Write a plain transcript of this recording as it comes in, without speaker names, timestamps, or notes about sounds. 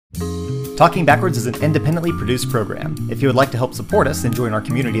Talking Backwards is an independently produced program. If you would like to help support us and join our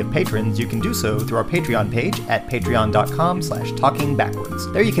community of patrons, you can do so through our Patreon page at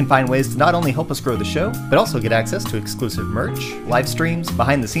patreon.com/talkingbackwards. There you can find ways to not only help us grow the show, but also get access to exclusive merch, live streams,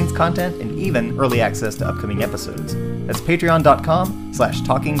 behind-the-scenes content, and even early access to upcoming episodes. That's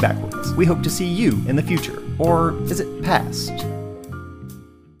patreon.com/talkingbackwards. We hope to see you in the future. Or is it past?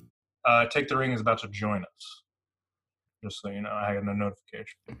 Take the Ring is about to join us. Just so you know, I had a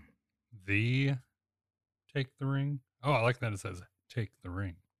notification. The Take the Ring? Oh, I like that it says Take the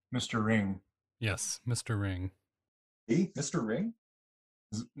Ring. Mr. Ring. Yes, Mr. Ring. The Mr. Ring?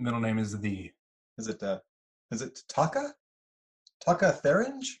 His middle name is The. Is it Taka? Taka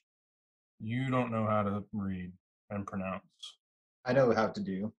Theringe? You don't know how to read and pronounce. I know how to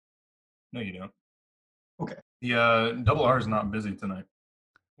do. No, you don't. Okay. The double R is not busy tonight.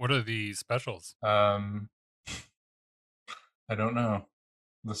 What are the specials? I don't know.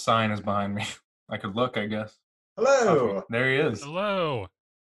 The sign is behind me. I could look, I guess. Hello! There he is. Hello.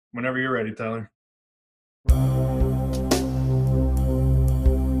 Whenever you're ready, Tyler.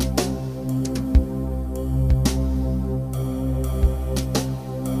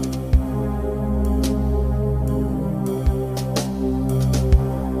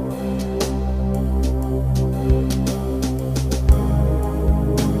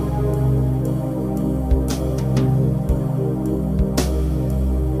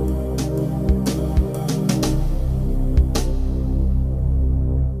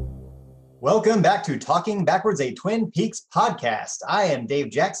 Welcome back to Talking Backwards, a Twin Peaks podcast. I am Dave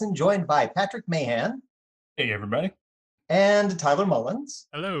Jackson, joined by Patrick Mahan. Hey, everybody. And Tyler Mullins.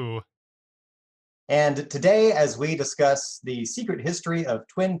 Hello. And today, as we discuss the secret history of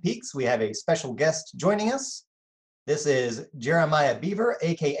Twin Peaks, we have a special guest joining us. This is Jeremiah Beaver,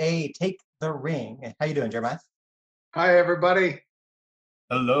 aka Take the Ring. How you doing, Jeremiah? Hi, everybody.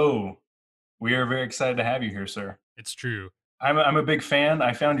 Hello. We are very excited to have you here, sir. It's true. I'm a big fan.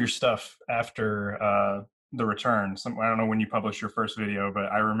 I found your stuff after the return. I don't know when you published your first video, but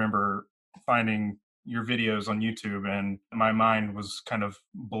I remember finding your videos on YouTube, and my mind was kind of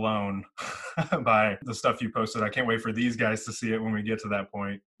blown by the stuff you posted. I can't wait for these guys to see it when we get to that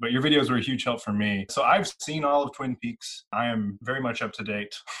point. But your videos were a huge help for me. So I've seen all of Twin Peaks. I am very much up to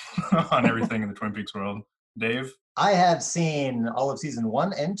date on everything in the Twin Peaks world. Dave? I have seen all of season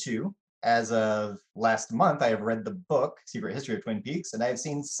 1 and 2. As of last month, I have read the book, Secret History of Twin Peaks, and I have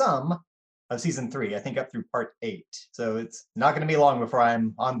seen some of season 3, I think up through part 8. So it's not going to be long before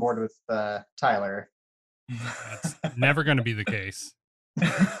I'm on board with Tyler. That's never going to be the case.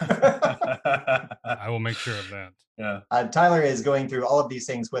 I will make sure of that. Yeah. Tyler is going through all of these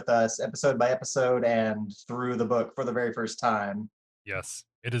things with us, episode by episode, and through the book for the very first time. Yes,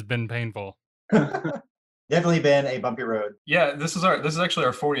 it has been painful. Definitely been a bumpy road. Yeah, this is actually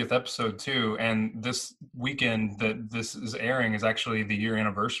our 40th episode too, and this weekend that this is airing is actually the year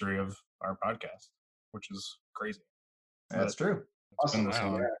anniversary of our podcast, which is crazy. That's true. It's been Awesome. this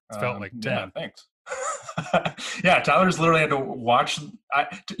Wow. long. It's felt like 10. Yeah, thanks. Yeah, Tyler's literally had to watch.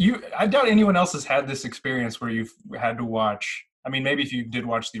 I doubt anyone else has had this experience where you've had to watch. I mean, maybe if you did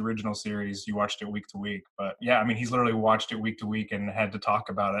watch the original series, you watched it week to week. But yeah, I mean, he's literally watched it week to week and had to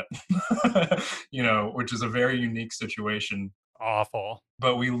talk about it, which is a very unique situation. Awful.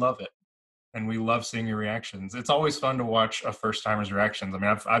 But we love it. And we love seeing your reactions. It's always fun to watch a first-timer's reactions. I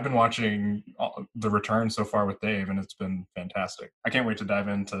mean, I've been watching the return so far with Dave, and it's been fantastic. I can't wait to dive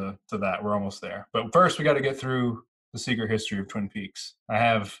into that. We're almost there. But first, we got to get through the secret history of Twin Peaks. I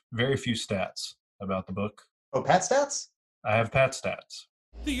have very few stats about the book. Oh, Pat stats? I have Pat stats.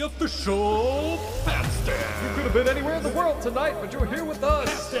 The official Pat Stats. You could have been anywhere in the world tonight, but you're here with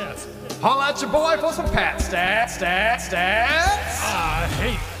us. Pat Stats. Holla at your boy for some Pat Stats. I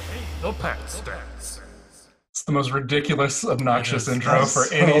hate the Pat Stats. It's the most ridiculous, obnoxious It is. intro for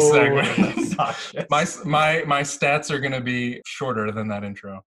any segment. Obnoxious. my stats are going to be shorter than that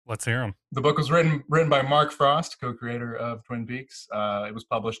intro. Let's hear them. The book was written by Mark Frost, co-creator of Twin Peaks. It was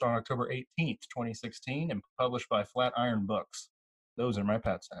published on October 18th, 2016, and published by Flatiron Books. Those are my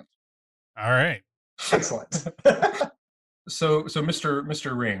Pat stats. All right. Excellent. So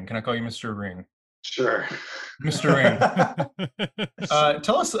Mr. Ring, can I call you Mr. Ring? Sure. Mr. Ring,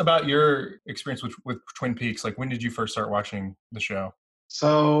 tell us about your experience with Twin Peaks. Like, when did you first start watching the show?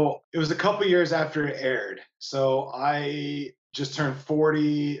 So it was a couple years after it aired. So I just turned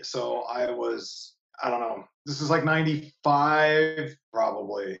 40. So I don't know, this is like 95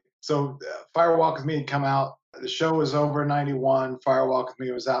 probably. So Firewalk with Me had come out. The show was over in 91. Firewalk with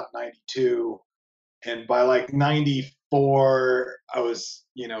Me was out in 92. And by like 94, I was,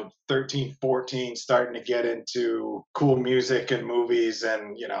 13, 14, starting to get into cool music and movies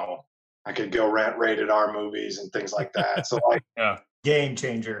and, I could go rent rated R movies and things like that. So like, Yeah. Game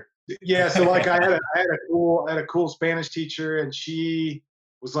changer. yeah. So like I had a cool Spanish teacher, and she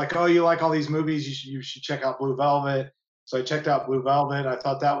was like, "Oh, you like all these movies? You should check out Blue Velvet." So I checked out Blue Velvet. I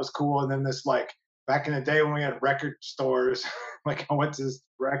thought that was cool. And then this, like, back in the day when we had record stores, like I went to this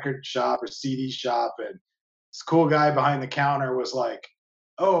record shop or CD shop, and this cool guy behind the counter was like,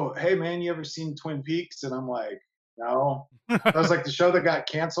 "Oh, hey man, you ever seen Twin Peaks?" And I'm like, "No." I was like, "The show that got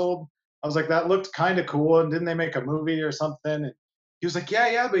canceled." I was like, "That looked kind of cool. And didn't they make a movie or something?" And he was like,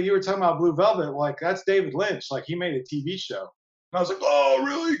 "Yeah, but you were talking about Blue Velvet. Like, that's David Lynch. Like, he made a TV show." And I was like, "Oh,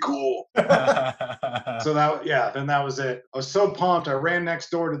 really cool." So then that was it. I was so pumped. I ran next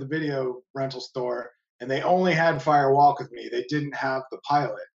door to the video rental store, and they only had Fire Walk with Me. They didn't have the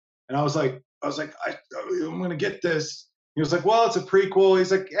pilot. And I was like, I'm going to get this. He was like, "Well, it's a prequel."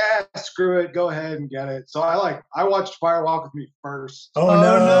 He's like, "Yeah, screw it. Go ahead and get it." So I watched Fire Walk with Me first.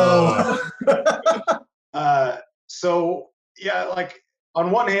 Oh, no. So yeah, like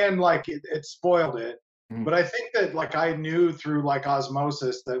on one hand, like it spoiled it, but I think that like I knew through like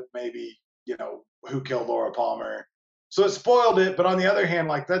osmosis that maybe, Who Killed Laura Palmer. So it spoiled it, but on the other hand,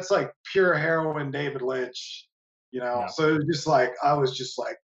 like that's like pure heroin David Lynch, Yeah. So it was just like I was just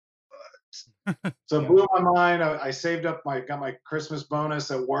like, so it blew my mind. I saved up got my Christmas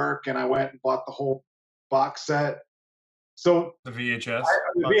bonus at work, and I went and bought the whole box set. So The VHS.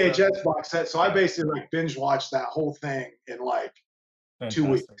 the VHS box set. So I basically like binge watched that whole thing in like 2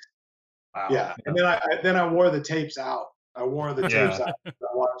 weeks. Wow. Yeah, and then I wore the tapes out. I wore the tapes out. I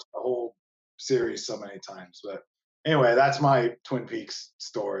watched the whole series so many times. But anyway, that's my Twin Peaks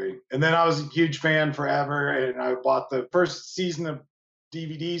story. And then I was a huge fan forever, and I bought the first season of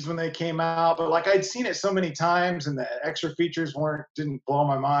DVDs when they came out. But like I'd seen it so many times, and the extra features didn't blow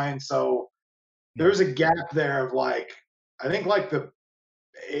my mind. So there's a gap there of like, I think like the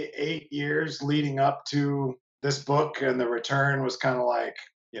 8 years leading up to this book and the return was kind of like,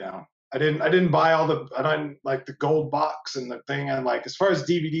 I didn't buy I didn't like the gold box and the thing. And like, as far as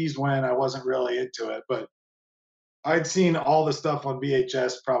DVDs went, I wasn't really into it, but I'd seen all the stuff on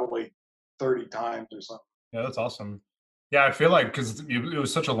VHS probably 30 times or something. Yeah, that's awesome. Yeah, I feel like because it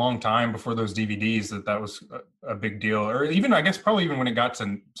was such a long time before those DVDs that was a big deal, or even I guess probably even when it got to,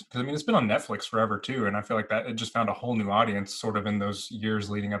 because I mean it's been on Netflix forever too, and I feel like that it just found a whole new audience sort of in those years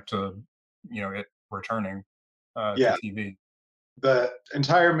leading up to it returning to TV. The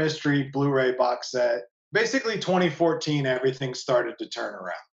entire Mystery Blu-ray box set, basically 2014, everything started to turn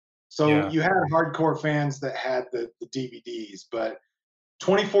around. So you had hardcore fans that had the DVDs, but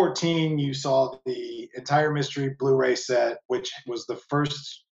 2014, you saw the entire Mystery Blu-ray set, which was the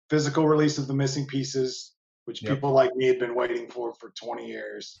first physical release of the Missing Pieces, which people like me had been waiting for 20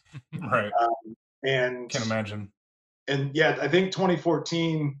 years. Right. And can imagine. And yeah, I think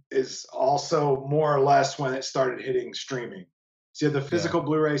 2014 is also more or less when it started hitting streaming. So the physical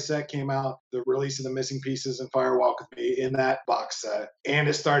Blu-ray set came out, the release of the Missing Pieces and Fire Walk with Me in that box set, and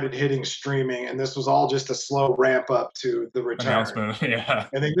it started hitting streaming. And this was all just a slow ramp up to the return. Announcement, yeah.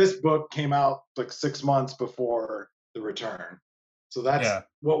 I think this book came out like 6 months before the return. So that's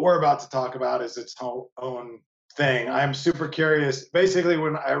what we're about to talk about is its own thing. I'm super curious. Basically,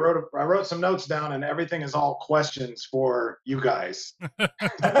 when I wrote some notes down, and everything is all questions for you guys.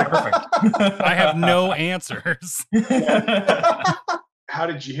 Perfect. I have no answers. How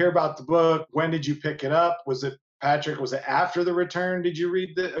did you hear about the book? When did you pick it up? Was it Patrick? Was it after the return? Did you read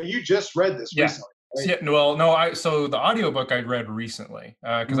you just read this recently? Right? Yeah, well, no, so the audiobook I'd read recently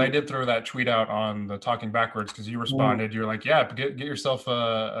because I did throw that tweet out on the Talking Backwards because you responded. You're like, yeah, get yourself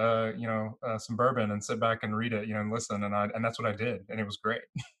some bourbon and sit back and read it, and listen. And that's what I did, and it was great.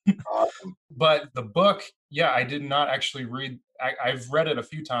 Awesome. But the book, I did not actually read. I've read it a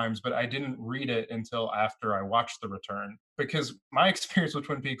few times, but I didn't read it until after I watched The Return because my experience with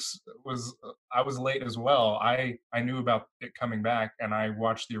Twin Peaks was I was late as well. I knew about it coming back, and I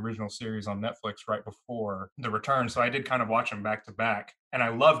watched the original series on Netflix right before The Return, so I did kind of watch them back to back, and I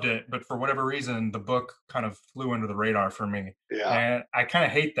loved it. But for whatever reason, the book kind of flew under the radar for me, and I kind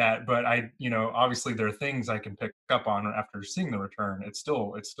of hate that. But obviously there are things I can pick up on after seeing The Return. It's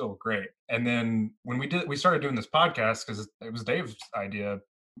still great. And then when we started doing this podcast because it was Dave's idea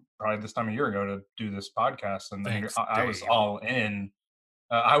probably this time a year ago to do this podcast, and I was all in.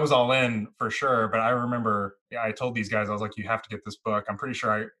 I was all in for sure, but I remember I told these guys, I was like, you have to get this book. I'm pretty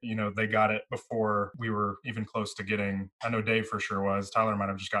sure they got it before we were even close to getting. I know Dave for sure was. Tyler might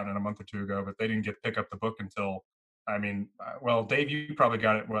have just gotten it a month or two ago, but they didn't pick up the book until. Dave, you probably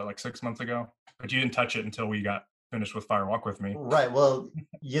got it like 6 months ago, but you didn't touch it until we got finished with Fire Walk with Me. Right. Well,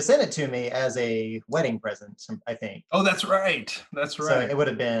 you sent it to me as a wedding present, I think. Oh, that's right. That's So right. it would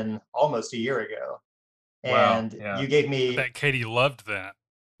have been almost a year ago. Wow, And yeah. you gave I me, bet Katie loved that.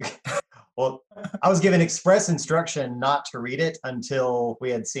 well, I was given express instruction not to read it until we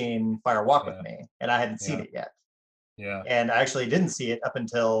had seen Fire Walk with Yeah. Me, and I hadn't seen Yeah. it yet. Yeah. And I actually didn't see it up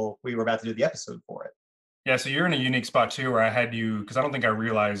until we were about to do the episode for it. Yeah, so you're in a unique spot too, where I had you, because I don't think I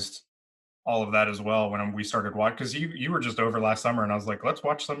realized all of that as well when we started watching. Because you were just over last summer, and I was like, let's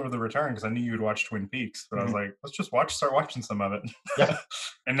watch some of The Return, because I knew you'd watch Twin Peaks. But I was like, let's just start watching some of it. Yeah.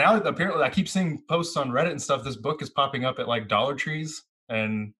 And now apparently I keep seeing posts on Reddit and stuff. This book is popping up at like Dollar Trees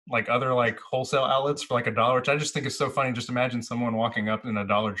and like other like wholesale outlets for like $1, which I just think is so funny. Just imagine someone walking up in a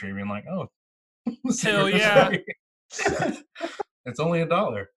Dollar Tree being like, oh, Hell yeah. it's only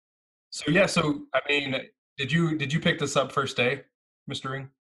 $1. So yeah, so I mean, did you pick this up first day, Mr. Ring?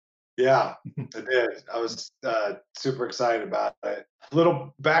 Yeah, I did. I was super excited about it.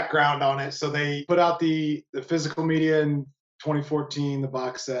 Little background on it. So they put out the physical media in 2014, the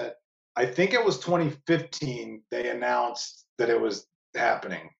box set. I think it was 2015 they announced that it was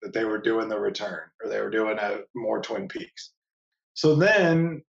happening, that they were doing The Return, or they were doing more Twin Peaks. So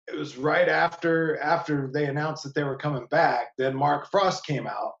then it was right after they announced that they were coming back, then Mark Frost came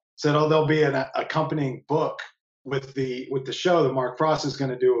out, said, oh, there'll be an accompanying book with the show, that Mark Frost is going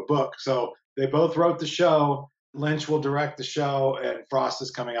to do a book. So they both wrote the show. Lynch will direct the show, and Frost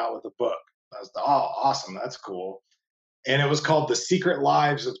is coming out with a book. I was, oh, awesome, that's cool. And it was called The Secret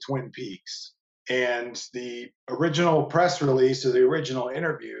Lives of Twin Peaks. And the original press release, or the original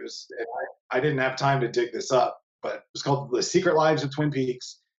interviews, and I didn't have time to dig this up, but it was called The Secret Lives of Twin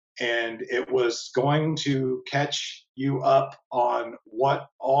Peaks. And it was going to catch you up on what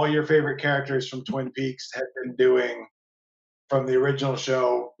all your favorite characters from Twin Peaks had been doing from the original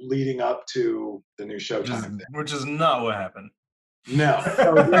show leading up to the new Showtime thing. Which is not what happened. No.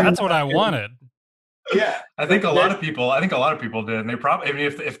 That's what I wanted. Yeah. I think a lot of people did. And they probably, I mean,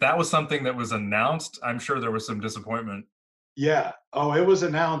 if that was something that was announced, I'm sure there was some disappointment. Yeah. Oh, it was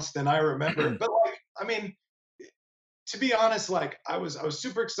announced, and I remember. But like, I mean, to be honest, like I was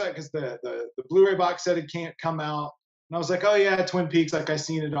super excited because the Blu-ray box set had come out, and I was like, oh yeah, Twin Peaks, like I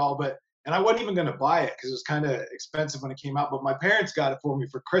seen it all, and I wasn't even gonna buy it because it was kind of expensive when it came out. But my parents got it for me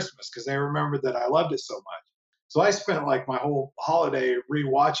for Christmas because they remembered that I loved it so much. So I spent like my whole holiday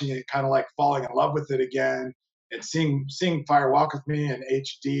rewatching it, kind of like falling in love with it again, and seeing Fire Walk with Me in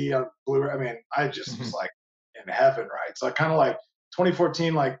HD on Blu-ray. I mean, I just was like in heaven, right? So I kind of like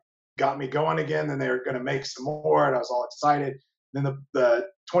 2014, like got me going again. Then they were going to make some more, and I was all excited. Then the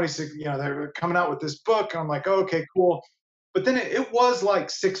 26, they were coming out with this book, and I'm like, oh, okay, cool. But then it was like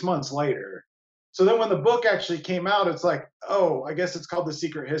 6 months later. So then when the book actually came out, it's like, oh, I guess it's called The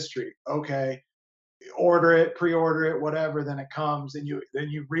Secret History. Okay, order it, pre-order it, whatever. Then it comes, and you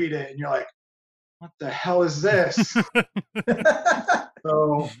read it, and you're like, what the hell is this?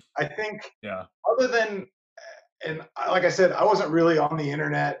 So I think, yeah, other than, and like I said, I wasn't really on the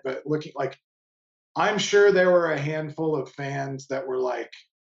internet, but looking, like, I'm sure there were a handful of fans that were like,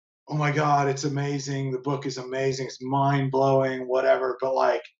 oh my God, it's amazing. The book is amazing. It's mind blowing, whatever. But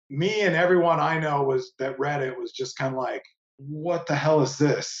like me and everyone I know that read it was just kind of like, what the hell is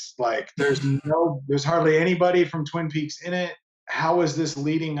this? Like, there's hardly anybody from Twin Peaks in it. How is this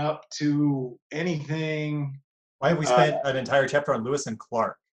leading up to anything? Why have we spent an entire chapter on Lewis and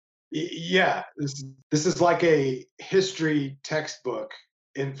Clark? Yeah, this is like a history textbook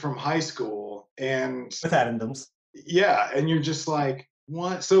from high school, and with addendums. Yeah, and you're just like,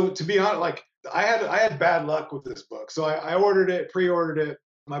 what? So to be honest, like I had bad luck with this book. So I ordered it, pre-ordered it.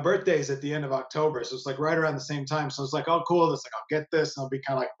 My birthday's at the end of October, so it's like right around the same time. So it's like, oh, cool. It's like, I'll get this, and it'll be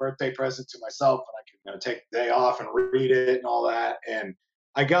kind of like a birthday present to myself, and I can take the day off and read it and all that. And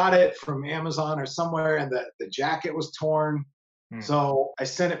I got it from Amazon or somewhere, and the jacket was torn. So I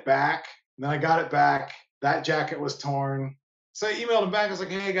sent it back, and then I got it back. That jacket was torn. So I emailed him back. I was like,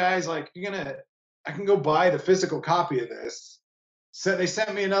 hey guys, like I can go buy the physical copy of this. So they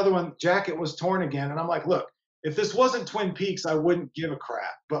sent me another one. Jacket was torn again. And I'm like, look, if this wasn't Twin Peaks, I wouldn't give a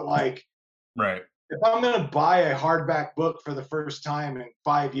crap. But like, right. If I'm going to buy a hardback book for the first time in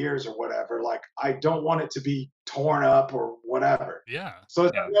 5 years or whatever, like I don't want it to be torn up or whatever. Yeah. So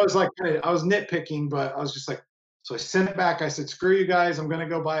I was like, I was nitpicking, but I was just like, so I sent it back. I said, screw you guys. I'm going to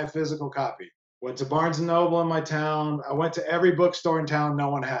go buy a physical copy. Went to Barnes & Noble in my town. I went to every bookstore in town. No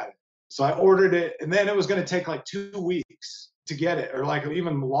one had it. So I ordered it, and then it was going to take like 2 weeks to get it, or like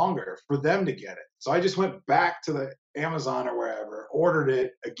even longer for them to get it. So I just went back to the Amazon or wherever, ordered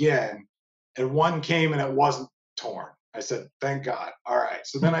it again, and one came and it wasn't torn. I said, thank God. All right.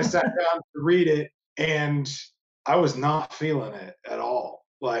 So then I sat down to read it, and I was not feeling it at all.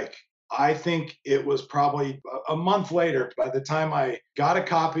 Like, I think it was probably a month later by the time I got a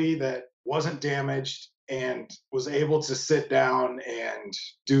copy that wasn't damaged and was able to sit down and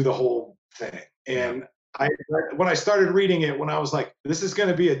do the whole thing. And when I started reading it, when I was like, this is going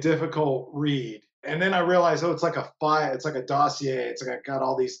to be a difficult read. And then I realized, oh, it's like a file, it's like a dossier. It's like I got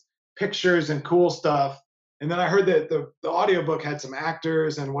all these pictures and cool stuff. And then I heard that the audiobook had some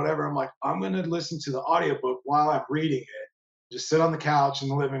actors and whatever. I'm like, I'm going to listen to the audiobook while I'm reading it. Just sit on the couch in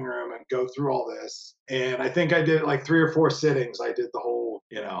the living room and go through all this. And I think I did like 3 or 4 sittings. I did the whole,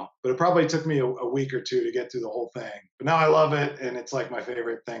 but it probably took me a week or 2 to get through the whole thing. But now I love it. And it's like my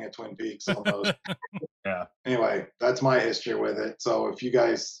favorite thing at Twin Peaks almost. Yeah. Anyway, that's my history with it. So if you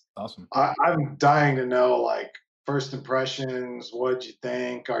guys, Awesome. I'm dying to know, like, first impressions. What'd you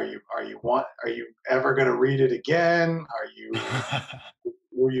think? Are you ever going to read it again?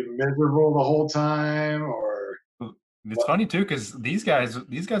 Were you miserable the whole time, or? It's funny too, because these guys have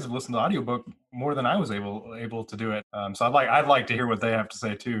listened to the audiobook more than I was able to do it. So I'd like to hear what they have to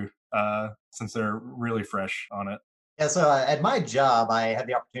say too, since they're really fresh on it. Yeah, so at my job, I had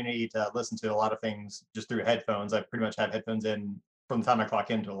the opportunity to listen to a lot of things just through headphones. I pretty much have headphones in from the time I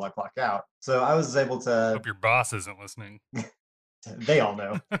clock in until I clock out. So I was able to. Hope your boss isn't listening. They all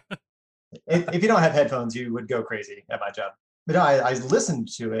know. If you don't have headphones, you would go crazy at my job. But no, I listened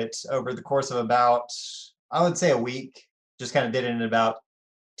to it over the course of about, I would say, a week. Just kind of did it in about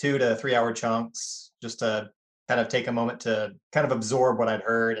 2 to 3 hour chunks, just to kind of take a moment to kind of absorb what I'd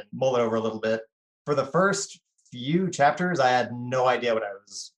heard and mull it over a little bit. For the first few chapters, I had no idea what I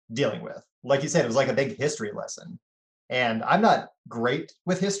was dealing with. Like you said, it was like a big history lesson. And I'm not great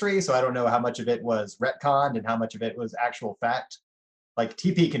with history, so I don't know how much of it was retconned and how much of it was actual fact. Like,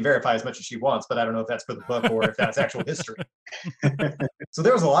 TP can verify as much as she wants, but I don't know if that's for the book or if that's actual history. So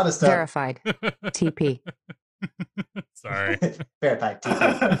there was a lot of stuff. Verified. TP. Sorry. Verified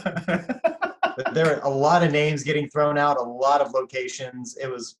TP. There were a lot of names getting thrown out, a lot of locations. It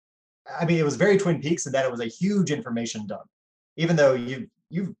was very Twin Peaks in that it was a huge information dump. Even though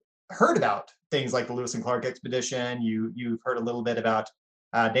you've heard about things like the Lewis and Clark expedition, you've heard a little bit about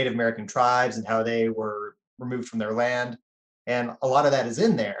Native American tribes and how they were removed from their land, and a lot of that is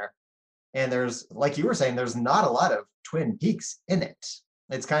in there. And there's, like you were saying, there's not a lot of Twin Peaks in it.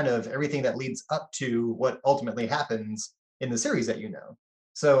 It's kind of everything that leads up to what ultimately happens in the series that you know.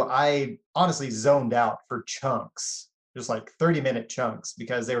 So I honestly zoned out for chunks, just like 30-minute chunks,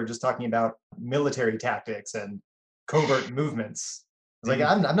 because they were just talking about military tactics and covert movements. It's like,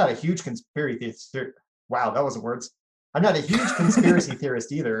 I'm not a huge conspiracy theorist. Wow, that wasn't words. I'm not a huge conspiracy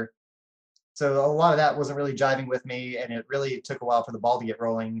theorist either. So a lot of that wasn't really jiving with me, and it really took a while for the ball to get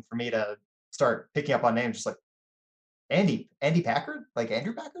rolling for me to start picking up on names, just like Andy Packard, like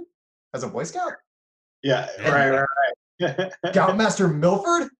Andrew Packard, as a Boy Scout. Yeah, right. Scoutmaster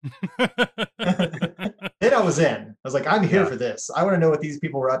Milford. Then I was in. I was like, I'm here for this. I want to know what these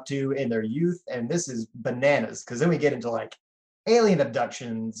people were up to in their youth, and this is bananas. Because then we get into like alien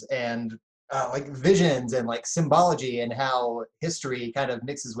abductions and like visions and like symbology, and how history kind of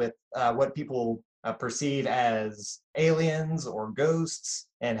mixes with what people perceive as aliens or ghosts,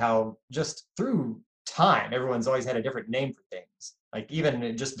 and how just through time everyone's always had a different name for things. Like,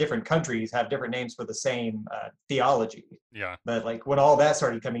 even just different countries have different names for the same theology. Yeah. But like when all that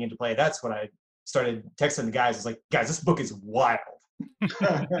started coming into play, that's when I started texting the guys. I was like, guys, this book is wild.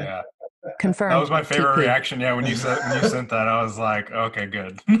 Yeah. Confirmed. That was my favorite TP. reaction. Yeah, when you sent that, I was like, okay,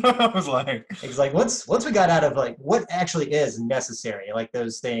 good. I was like, It's like once we got out of like what actually is necessary, like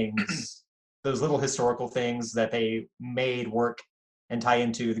those things, those little historical things that they made work and tie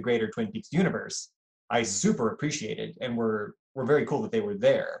into the greater Twin Peaks universe, I super appreciated, and were very cool that they were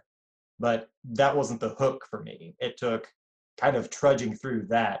there. But that wasn't the hook for me. It took kind of trudging through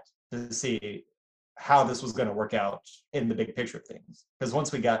that to see how this was going to work out in the big picture of things. Because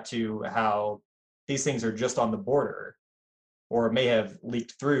once we got to how these things are just on the border, or may have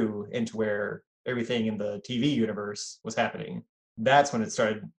leaked through into where everything in the TV universe was happening, that's when it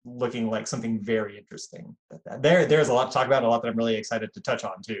started looking like something very interesting. There's a lot to talk about, and a lot that I'm really excited to touch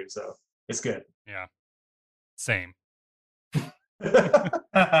on too. So it's good. Yeah. Same. That's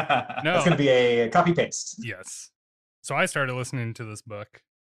going to be a copy paste. Yes. So I started listening to this book.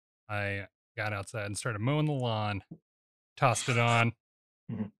 I got outside and started mowing the lawn, tossed it on,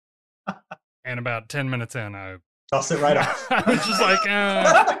 and about 10 minutes in, I Toss it right off. I was just like,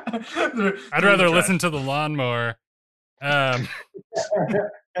 I'd rather listen to the lawnmower. I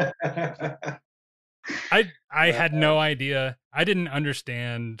had no idea. I didn't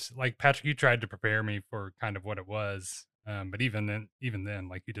understand. Like, Patrick, you tried to prepare me for kind of what it was, but even then,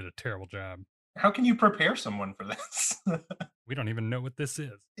 like, you did a terrible job. how can you prepare someone for this? We don't even know what this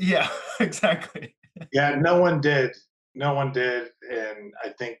is. Yeah, exactly. Yeah, no one did. No one did, and I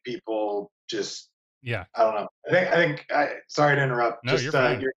think people just Yeah. I don't know. Sorry to interrupt. No, you're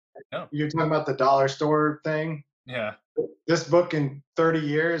fine. You're talking about the dollar store thing. Yeah. This book in 30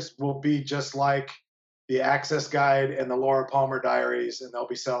 years will be just like the Access Guide and the Laura Palmer Diaries, and they'll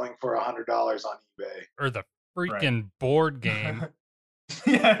be selling for $100 on eBay. Or the freaking board game.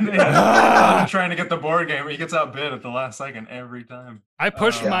 I'm trying to get the board game, but he gets outbid at the last second every time. I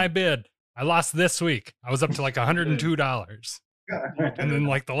pushed my bid. I lost this week. I was up to like $102. And then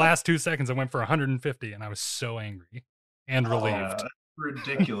like the last 2 seconds I went for 150 and I was so angry and relieved.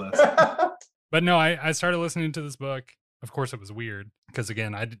 Ridiculous. But no, I started listening to this book. Of course it was weird because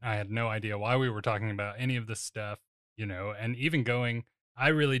again, I had no idea why we were talking about any of this stuff, you know, and even going, I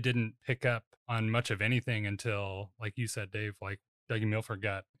really didn't pick up on much of anything until, like you said, Dave, like Dougie Milford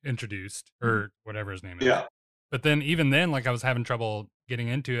got introduced or whatever his name is. Yeah. But then even then, like I was having trouble getting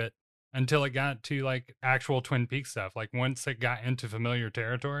into it until it got to like actual Twin Peaks stuff. Like once it got into familiar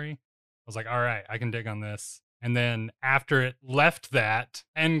territory, I was like, all right, I can dig on this. And then after it left that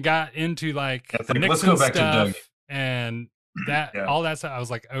and got into like the Nixon let's go back stuff to Doug. and that all that stuff, I was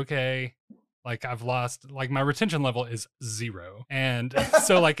like, okay, like I've lost, like my retention level is 0. And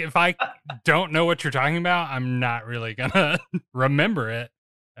so like if I don't know what you're talking about, I'm not really gonna remember it,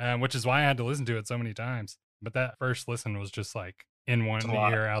 which is why I had to listen to it so many times. But that first listen was just like in one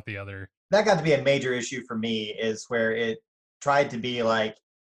ear, out the other. That got to be a major issue for me, is where it tried to be like,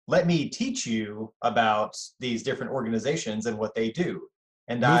 let me teach you about these different organizations and what they do.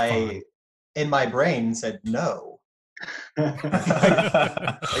 And I, in my brain, said, no.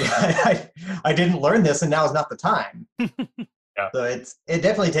 I didn't learn this, and now is not the time. So it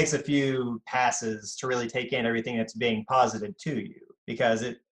definitely takes a few passes to really take in everything that's being posited to you, because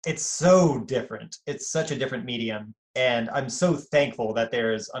it's so different. It's such a different medium. And I'm so thankful that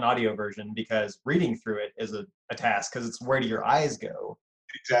there's an audio version, because reading through it is a task, because it's where do your eyes go?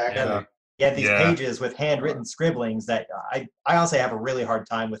 Exactly. You have these pages with handwritten scribblings that I honestly have a really hard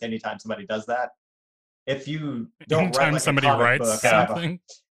time with anytime somebody does that. If you don't write like somebody a comic writes book, something.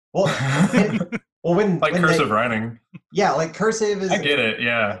 when cursive writing. Yeah, like cursive is. I get it.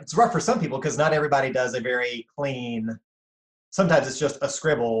 Yeah, it's rough for some people because not everybody does a very clean. Sometimes it's just a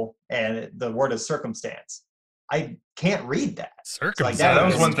scribble and the word is circumstance. I can't read that. Circumstance. So that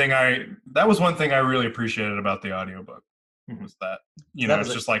was one thing I really appreciated about the audiobook. Was that, you know,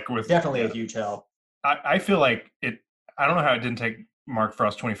 it's just like with definitely a huge help. I feel like it. I don't know how it didn't take Mark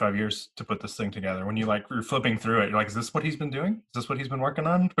Frost 25 years to put this thing together. When you're flipping through it, you're like, is this what he's been doing? Is this what he's been working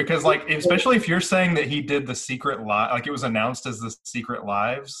on? Because like, especially if you're saying that he did the secret live, like it was announced as the secret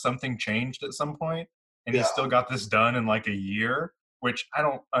lives, something changed at some point, and he still got this done in like a year, which I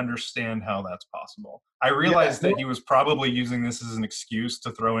don't understand how that's possible. I realized that he was probably using this as an excuse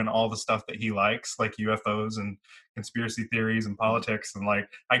to throw in all the stuff that he likes, like UFOs and conspiracy theories and politics. And like,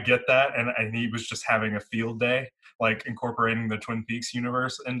 I get that. And he was just having a field day, like incorporating the Twin Peaks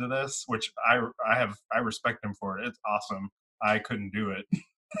universe into this, which I respect him for it. It's awesome. I couldn't do it,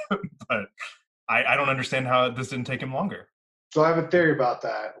 but I don't understand how this didn't take him longer. So I have a theory about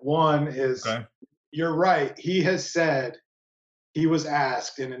that. One is, you're right. He has said, he was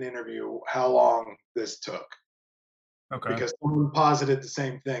asked in an interview how long this took. Okay. Because someone posited the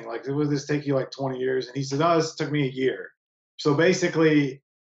same thing. Like, would this take you like 20 years? And he said, no, this took me a year. So basically,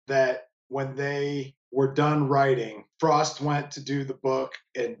 that when they were done writing, Frost went to do the book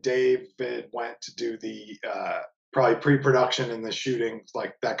and David went to do the probably pre-production and the shooting,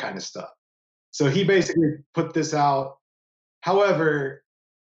 like that kind of stuff. So he basically put this out. However,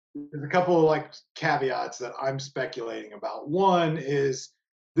 there's a couple of like caveats that I'm speculating about. One is,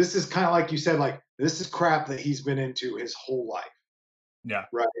 this is kind of like you said, like this is crap that he's been into his whole life. Yeah.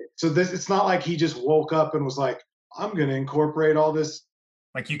 Right. So it's not like he just woke up and was like, I'm going to incorporate all this.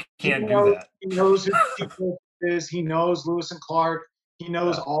 Like you can't do that. He knows who people is. He knows Lewis and Clark. He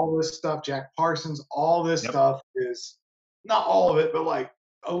knows all this stuff. Jack Parsons. All this stuff is not all of it, but like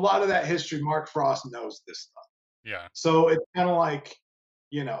a lot of that history. Mark Frost knows this stuff. Yeah. So it's kind of like,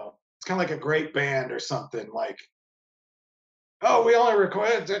 you know, it's kind of like a great band or something. Like, oh, we only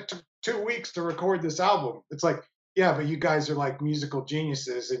recorded, it took 2 weeks to record this album. It's like, yeah, but you guys are like musical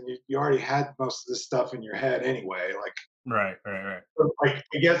geniuses, and you already had most of this stuff in your head anyway. Like, right. Like,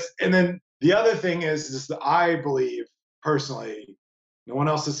 I guess, and then the other thing is that I believe personally, no one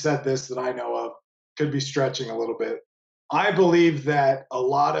else has said this that I know of, could be stretching a little bit. I believe that a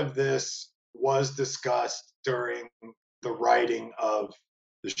lot of this was discussed during the writing of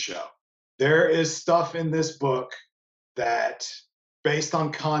the show. There is stuff in this book that based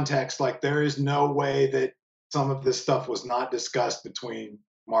on context, like there is no way that some of this stuff was not discussed between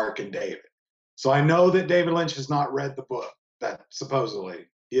Mark and David. So I know that David Lynch has not read the book, that supposedly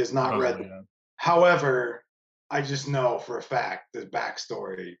he has not read the book. However, I just know for a fact that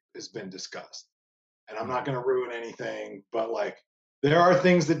backstory has been discussed. And I'm not going to ruin anything, but like there are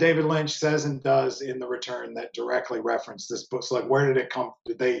things that David Lynch says and does in The Return that directly reference this book. So like, where did it come?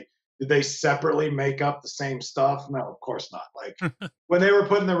 Did they separately make up the same stuff? No, of course not. Like when they were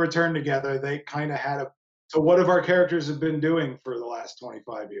putting The Return together, they kind of had so what have our characters have been doing for the last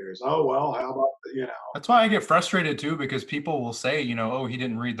 25 years? Oh, well, how about, That's why I get frustrated too, because people will say, oh, he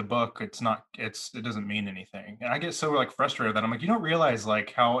didn't read the book. It doesn't mean anything. And I get so like frustrated that I'm like, you don't realize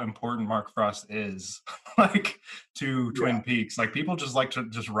like how important Mark Frost is like to Twin Peaks. Like people just like to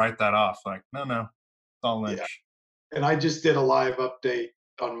just write that off. Like, no, it's all Lynch. Yeah. And I just did a live update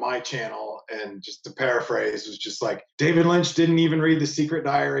on my channel, and just to paraphrase, was just like, David Lynch didn't even read The Secret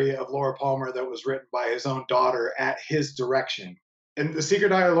Diary of Laura Palmer that was written by his own daughter at his direction. And The Secret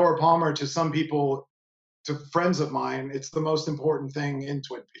Diary of Laura Palmer, to some people, to friends of mine, it's the most important thing in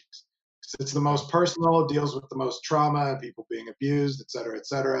Twin Peaks. It's the most personal, deals with the most trauma, people being abused, et cetera, et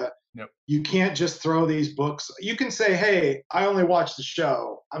cetera. Yep. You can't just throw these books. You can say, hey, I only watch the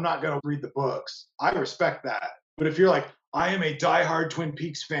show, I'm not going to read the books. I respect that. But if you're like, I am a diehard Twin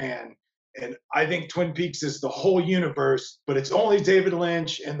Peaks fan, and I think Twin Peaks is the whole universe, but it's only David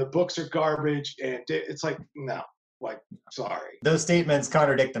Lynch, and the books are garbage, and it's like, no, like, sorry. Those statements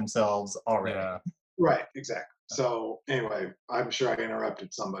contradict themselves already. Yeah. Right, exactly. So anyway, I'm sure I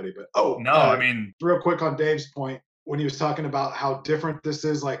interrupted somebody, but I mean, real quick on Dave's point, when he was talking about how different this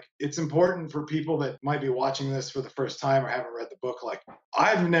is, like it's important for people that might be watching this for the first time or haven't read the book. Like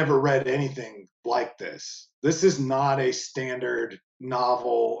I've never read anything like this. This is not a standard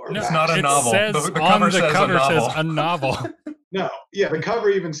novel. Or it's not a novel. The cover says a novel. No, yeah, the cover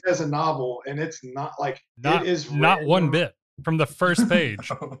even says a novel, and it's not like it is not one bit from the first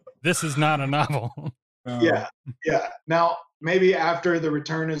page. This is not a novel. Yeah. Now maybe after The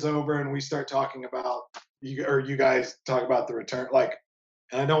Return is over and we start talking about you guys talk about The Return, like,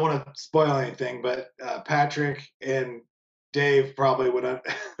 and I don't want to spoil anything, but Patrick and Dave probably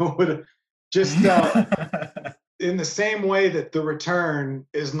would just in the same way that The Return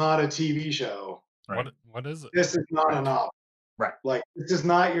is not a TV show. Right. What is it? This is not a novel. Right. Like this is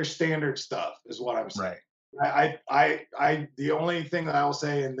not your standard stuff, is what I'm saying. Right. I the only thing that I will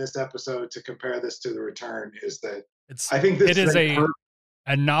say in this episode to compare this to The Return is that I think this is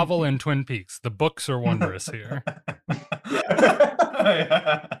a novel in Twin Peaks. The books are wondrous here.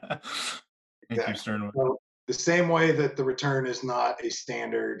 Thank you, Sternwood. So, the same way that The Return is not a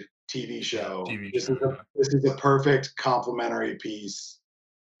standard TV show. This is a perfect complementary piece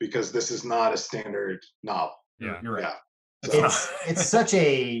because this is not a standard novel. Yeah, you're right. Yeah. It's such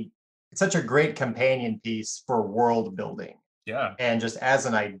a great companion piece for world building. Yeah. And just as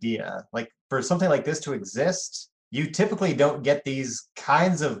an idea, like for something like this to exist, you typically don't get these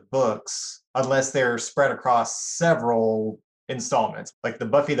kinds of books unless they're spread across several installments, like the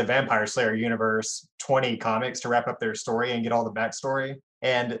Buffy the Vampire Slayer universe, 20 comics to wrap up their story and get all the backstory.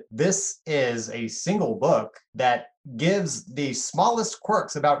 And this is a single book that gives the smallest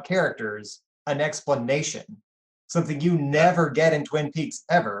quirks about characters an explanation, something you never get in Twin Peaks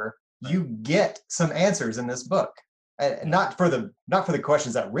ever. You get some answers in this book, not for the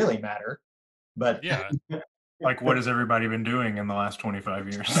questions that really matter, but yeah. Like, what has everybody been doing in the last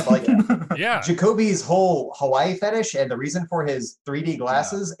 25 years? Like, yeah. Jacoby's whole Hawaii fetish and the reason for his 3D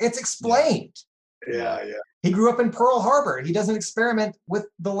glasses, it's explained. Yeah. He grew up in Pearl Harbor. He doesn't experiment with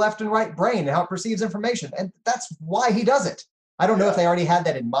the left and right brain and how it perceives information. And that's why he does it. I don't know if they already had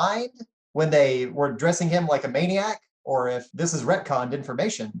that in mind when they were dressing him like a maniac or if this is retconned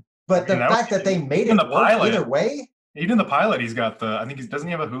information. But the fact that they made it work either way. Even in the pilot, he's got doesn't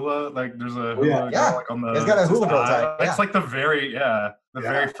he have a hula? Like there's a hula girl like on the. He's got a hula girl type. It's like the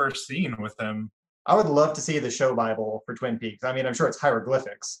very first scene with him. I would love to see the show Bible for Twin Peaks. I mean, I'm sure it's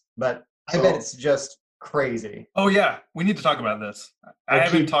hieroglyphics, but I bet it's just crazy. Oh yeah, we need to talk about this. I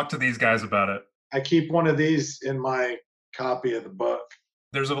haven't talked to these guys about it. I keep one of these in my copy of the book.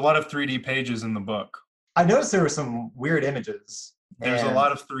 There's a lot of 3D pages in the book. I noticed there were some weird images. There's a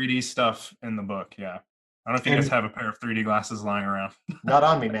lot of 3D stuff in the book, yeah. I don't know if you guys have a pair of 3D glasses lying around. Not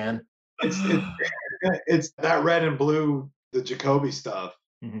on me, man. It's that red and blue, the Jacoby stuff.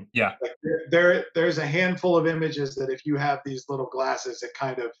 Mm-hmm. Yeah. Like there's a handful of images that if you have these little glasses, it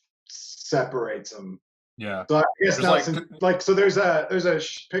kind of separates them. Yeah. So I guess now, so there's a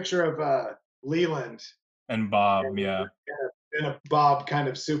picture of Leland and Bob, yeah. And a Bob kind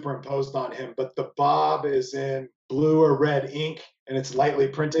of superimposed on him, but the Bob is in blue or red ink, and it's lightly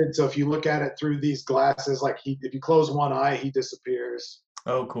printed. So if you look at it through these glasses, like if you close one eye, he disappears.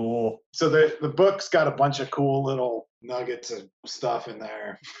 Oh, cool. So the book's got a bunch of cool little nuggets of stuff in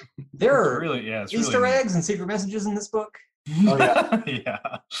there. There are really, yeah, it's Easter really eggs and secret messages in this book. Oh, yeah.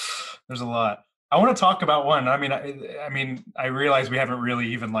 Yeah, there's a lot. I want to talk about one. I mean, I realize we haven't really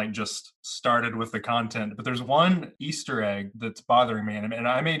even like just started with the content, but there's one Easter egg that's bothering me, and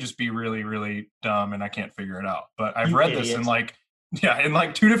I may just be really, really dumb and I can't figure it out. But I've read this in like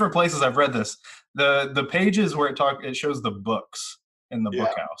 2 different places. I've read this. The pages where it shows the books in the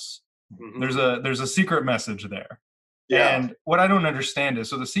book house. Mm-hmm. There's a secret message there. Yeah. And what I don't understand is,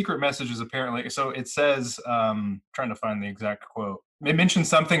 so the secret message is apparently, so it says, trying to find the exact quote. It mentions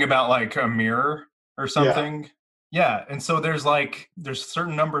something about like a mirror or something. Yeah. And so there's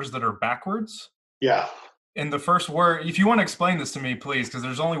certain numbers that are backwards. Yeah. In the first word, if you want to explain this to me, please, because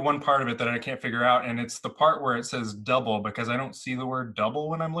there's only one part of it that I can't figure out. And it's the part where it says double, because I don't see the word double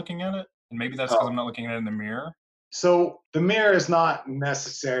when I'm looking at it. And maybe that's because I'm not looking at it in the mirror. So the mirror is not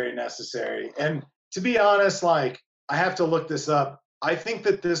necessary. And to be honest, like, I have to look this up. I think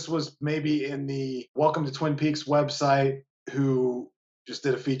that this was maybe in the Welcome to Twin Peaks website, who just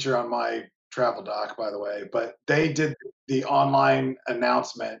did a feature on my travel doc, by the way, but they did the online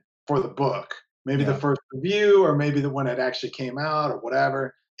announcement for the book, maybe the first review, or maybe the one that actually came out or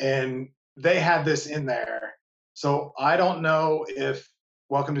whatever. And they had this in there. So I don't know if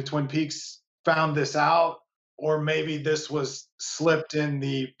Welcome to Twin Peaks found this out, or maybe this was slipped in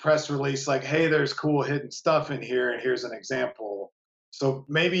the press release, like, hey, there's cool hidden stuff in here, and here's an example. So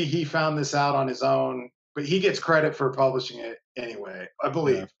maybe he found this out on his own, but he gets credit for publishing it anyway, I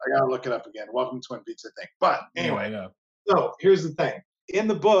believe. Yeah. I gotta look it up again. Welcome to Twin Peaks, I think. But anyway, So here's the thing. In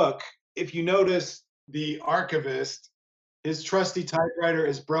the book, if you notice, the archivist, his trusty typewriter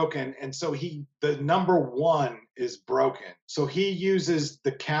is broken, and so the number 1 is broken. So he uses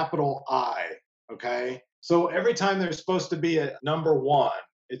the capital I, okay? So every time there's supposed to be a number 1,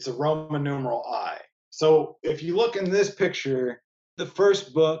 it's a Roman numeral I. So if you look in this picture, the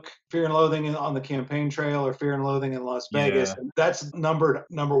first book, Fear and Loathing on the Campaign Trail, or Fear and Loathing in Las Vegas, that's numbered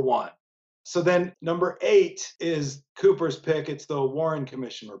number 1. So then number 8 is Cooper's pick. It's the Warren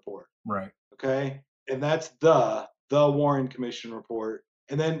Commission report. Right. Okay. And that's the Warren Commission report.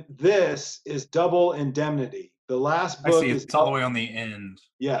 And then this is Double Indemnity. The last book is all the way on the end.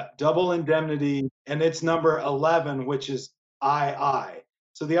 Yeah, Double Indemnity, and it's number 11, which is II.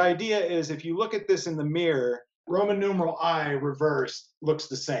 So the idea is, if you look at this in the mirror, Roman numeral I reversed looks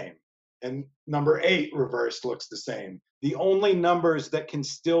the same, and number 8 reversed looks the same. The only numbers that can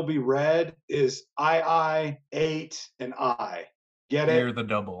still be read is II, 8, and I. Get it? Fear the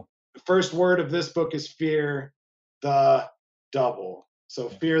double. The first word of this book is fear the double. So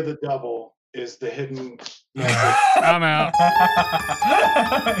fear the double is the hidden message. I'm out.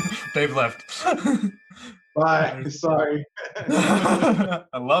 They've left. Bye. Sorry.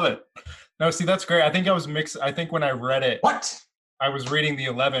 I love it. No, see, that's great. I think I was mixed. I think when I read it, I was reading the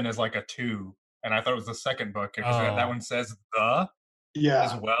 11 as like a 2, and I thought it was the second book, because that one says the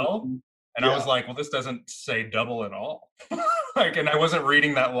as well. And I was like, well, this doesn't say double at all. And I wasn't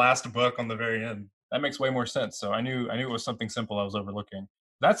reading that last book on the very end. That makes way more sense. So I knew it was something simple I was overlooking.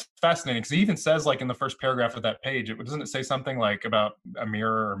 That's fascinating, because he even says, like, in the first paragraph of that page, doesn't it say something like about a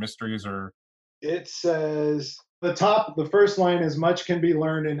mirror or mysteries or? It says, the first line is, much can be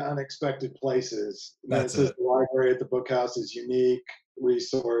learned in unexpected places. And then it says the library at the bookhouse is unique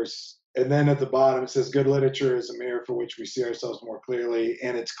resource. And then at the bottom it says, good literature is a mirror for which we see ourselves more clearly.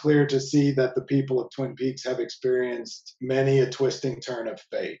 And it's clear to see that the people of Twin Peaks have experienced many a twisting turn of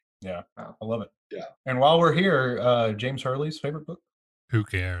fate. Yeah, I love it. Yeah. And while we're here, James Hurley's favorite book? Who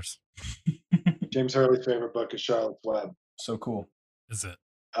cares? James Hurley's favorite book is Charlotte's Web. So cool. Is it?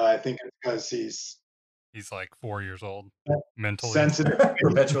 I think it's because he's like 4 years old, mentally sensitive,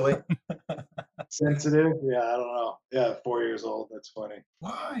 perpetually sensitive. Yeah, I don't know. Yeah, 4 years old. That's funny.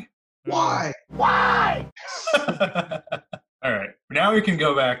 Why? All right. Now we can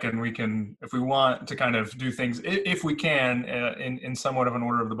go back and we can, if we want to kind of do things, if we can, in somewhat of an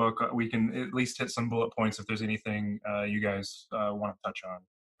order of the book, we can at least hit some bullet points if there's anything you guys want to touch on.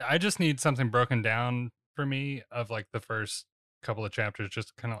 I just need something broken down for me of like the first couple of chapters,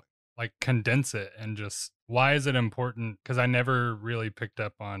 just kind of like condense it and just, why is it important? Because I never really picked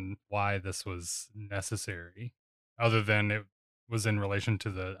up on why this was necessary, other than it was in relation to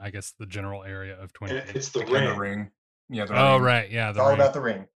the, I guess, the general area of Twin Peaks. It's the ring. Yeah. Ring. Right. Yeah. It's all about the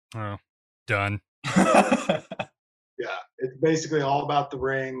ring. Oh, done. Yeah, it's basically all about the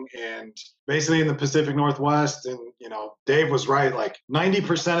ring, and basically in the Pacific Northwest. And, Dave was right. Like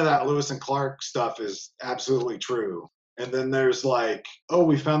 90% of that Lewis and Clark stuff is absolutely true. And then there's like, oh,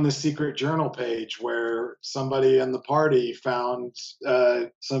 we found this secret journal page where somebody in the party found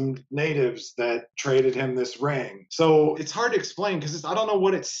some natives that traded him this ring. So it's hard to explain because I don't know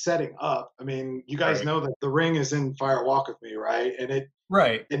what it's setting up. I mean, you guys know that the ring is in Fire Walk with Me, right? And it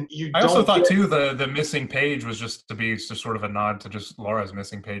Right. And you I also thought too the missing page was just sort of a nod to just Laura's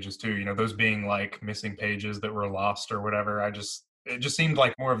missing pages too. You know, those being like missing pages that were lost or whatever. It just seemed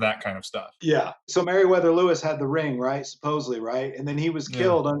like more of that kind of stuff. Yeah. So Meriwether Lewis had the ring, right? Supposedly, right? And then he was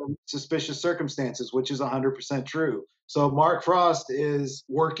killed under suspicious circumstances, which is 100% true. So Mark Frost is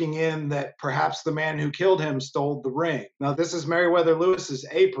working in that perhaps the man who killed him stole the ring. Now, this is Meriwether Lewis's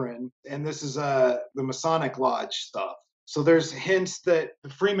apron, and this is the Masonic Lodge stuff. So there's hints that the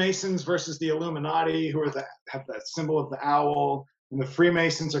Freemasons versus the Illuminati, who have that symbol of the owl, and the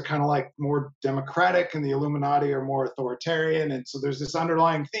Freemasons are kind of like more democratic, and the Illuminati are more authoritarian. And so there's this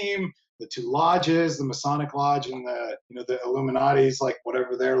underlying theme: the two lodges, the Masonic Lodge and the Illuminati's, like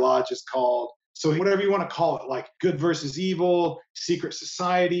whatever their lodge is called. So whatever you want to call it, like good versus evil, secret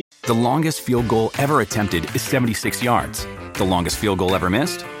society. The longest field goal ever attempted is 76 yards. The longest field goal ever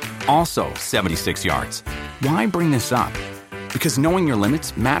missed? Also 76 yards. Why bring this up? Because knowing your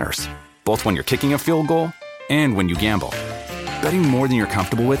limits matters, both when you're kicking a field goal and when you gamble. Betting more than you're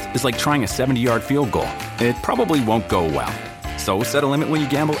comfortable with is like trying a 70-yard field goal. It probably won't go well. So set a limit when you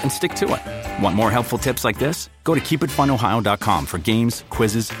gamble and stick to it. Want more helpful tips like this? Go to keepitfunohio.com for games,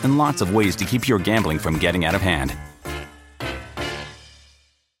 quizzes, and lots of ways to keep your gambling from getting out of hand.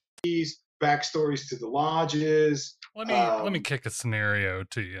 These backstories to the lodges. Let me kick a scenario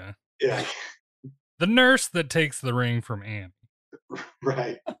to you. Yeah. The nurse that takes the ring from Annie.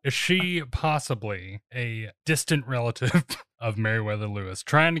 Right. Is she possibly a distant relative of Meriwether Lewis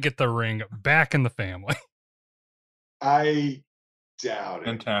trying to get the ring back in the family? I doubt it.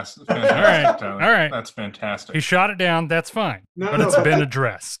 Fantastic. All right. That's fantastic. He shot it down. That's fine. No, but it's been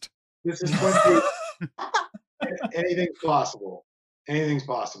addressed. This is anything's possible. Anything's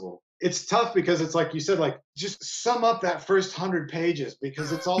possible. It's tough because it's like you said, like just sum up that first 100 pages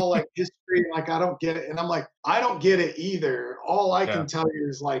because it's all like history. Like I don't get it, and I'm like I don't get it either. All I can tell you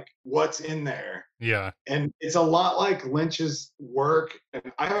is like what's in there. Yeah, and it's a lot like Lynch's work.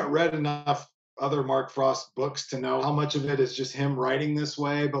 And I haven't read enough other Mark Frost books to know how much of it is just him writing this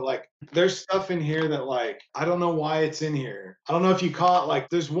way, but like there's stuff in here that like I don't know why it's in here. I don't know if you caught like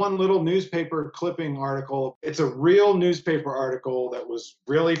there's one little newspaper clipping article. It's a real newspaper article that was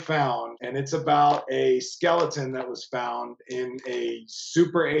really found, and it's about a skeleton that was found in a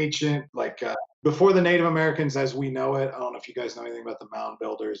super ancient before the Native Americans as we know it. I don't know if you guys know anything about the mound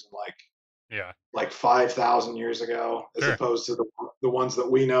builders and like 5,000 years ago, as opposed to the ones that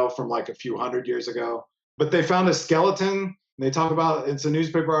we know from like a few hundred years ago. But they found a skeleton. They talk about it's a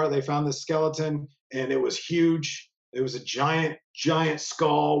newspaper art. They found this skeleton, and it was huge. It was a giant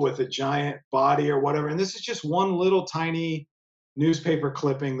skull with a giant body or whatever. And this is just one little tiny newspaper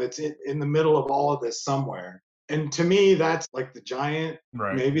clipping that's in the middle of all of this somewhere. And to me, that's like the giant.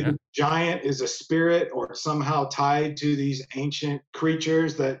 Right. Maybe the giant is a spirit or somehow tied to these ancient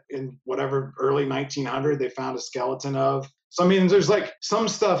creatures that in whatever early 1900 they found a skeleton of. So, I mean, there's like some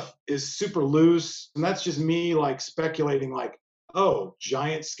stuff is super loose. And that's just me like speculating like, oh,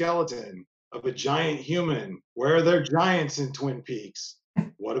 giant skeleton of a giant human. Where are there giants in Twin Peaks?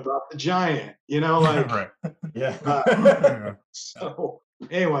 What about the giant? You know, like, right. Yeah. So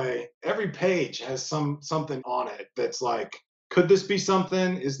anyway, every page has something on it that's like, could this be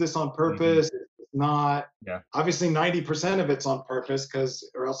something? Is this on purpose? Mm-hmm. It's not. Yeah. Obviously 90% of it's on purpose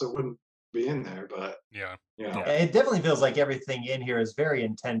or else it wouldn't be in there, but yeah. It definitely feels like everything in here is very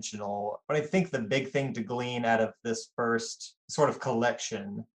intentional. But I think the big thing to glean out of this first sort of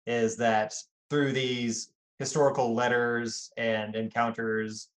collection is that through these historical letters and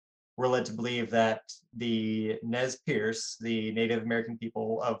encounters, we're led to believe that the Nez Perce, the Native American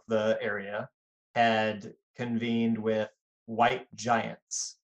people of the area, had convened with white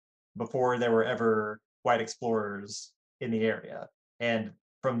giants before there were ever white explorers in the area. And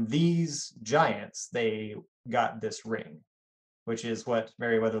from these giants, they got this ring, which is what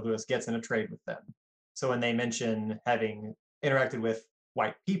Meriwether Lewis gets in a trade with them. So when they mention having interacted with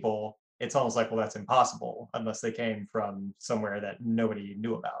white people, it's almost like, well, that's impossible unless they came from somewhere that nobody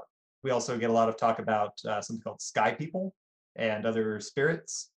knew about. We also get a lot of talk about something called sky people and other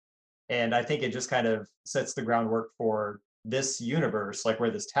spirits. And I think it just kind of sets the groundwork for this universe, like where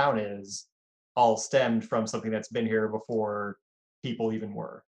this town is, all stemmed from something that's been here before people even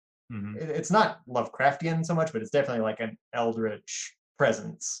were. Mm-hmm. It's not Lovecraftian so much, but it's definitely like an eldritch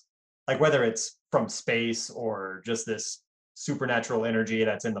presence. Like whether it's from space or just this supernatural energy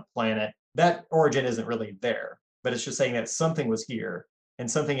that's in the planet, that origin isn't really there. but it's just saying that something was here and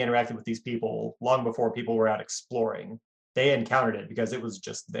something interacted with these people long before people were out exploring. They encountered it because it was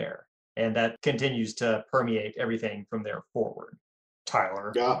just there. And that continues to permeate everything from there forward.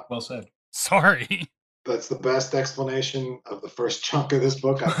 Tyler. Yeah. Well said. Sorry. That's the best explanation of the first chunk of this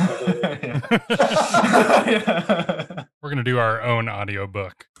book I've ever Yeah. We're going to do our own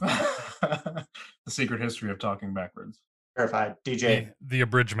audiobook. The Secret History of Talking Backwards. Verified. DJ. The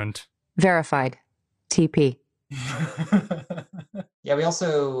abridgment. Verified. TP. Yeah, we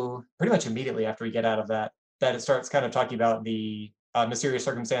also, pretty much immediately after we get out of that it starts kind of talking about the mysterious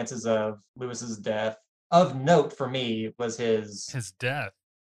circumstances of Lewis's death. Of note for me was his death.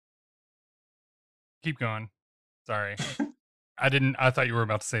 Keep going. Sorry. I thought you were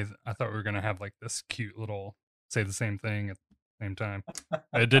about to say, I thought we were going to have like this cute little say the same thing at the same time.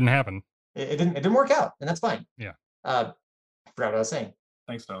 It didn't happen. It didn't work out, and that's fine. Yeah. I forgot what I was saying.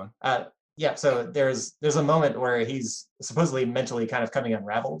 Thanks, Tyler. Yeah, so there's a moment where he's supposedly mentally kind of coming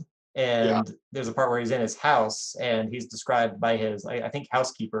unraveled. And there's a part where he's in his house and he's described by his, I think,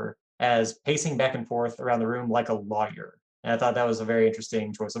 housekeeper as pacing back and forth around the room like a lawyer. And I thought that was a very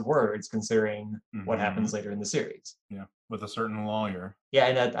interesting choice of words considering what happens later in the series. Yeah, with a certain lawyer. Yeah,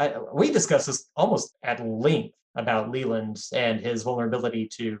 and we discussed this almost at length about Leland and his vulnerability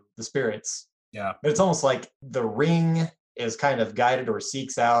to the spirits. Yeah. But it's almost like the ring is kind of guided or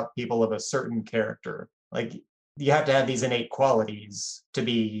seeks out people of a certain character. Like, you have to have these innate qualities to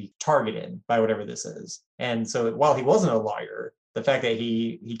be targeted by whatever this is. And so while he wasn't a lawyer, the fact that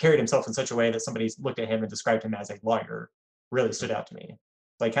he carried himself in such a way that somebody looked at him and described him as a lawyer really stood out to me.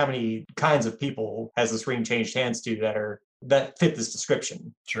 Like, how many kinds of people has this ring changed hands to that fit this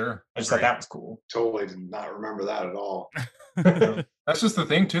description? Sure. I just thought that was cool. Totally did not remember that at all. That's just the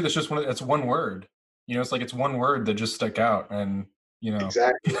thing too. That's just it's one word. It's like it's one word that just stuck out, and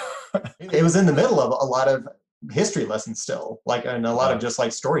Exactly. It was in the middle of a lot of history lessons still, like, and a lot of just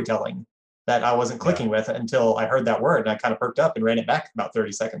like storytelling that I wasn't clicking with until I heard that word, and I kind of perked up and ran it back about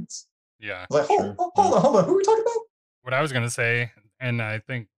 30 seconds. Yeah. I was like, hold on, who are we talking about? What I was going to say, and I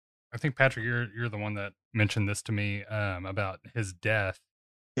think Patrick, you're the one that mentioned this to me about his death.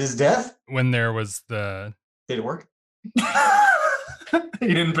 His death? When there was the... Did it work? He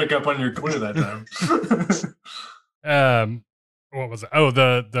didn't pick up on your clue that time. What was it? Oh,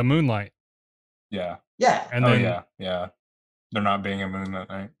 the moonlight. Yeah. Yeah. And then, yeah. There not being a moon that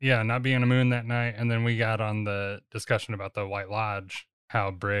night. Yeah, not being a moon that night. And then we got on the discussion about the White Lodge,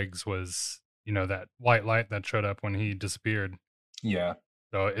 how Briggs was, that white light that showed up when he disappeared. Yeah.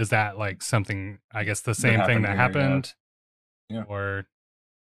 So is that like something, I guess the same thing that happened? Yeah. Or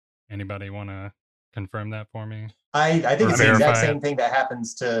anybody want to confirm that for me? I think it's the exact same thing that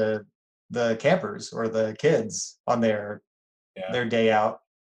happens to the campers or the kids on their day out,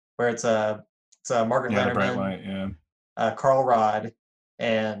 where it's Margaret Lennerman, Carl Rod,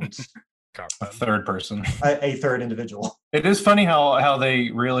 and a third person, a third individual. It is funny how they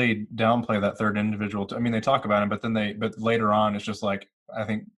really downplay that third individual. I mean, they talk about him, but later on, it's just like, I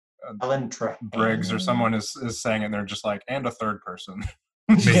think Ellen Briggs or someone is saying it, and they're just like, and a third person.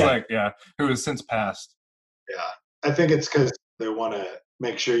 Just like, who has since passed. Yeah, I think it's because they want to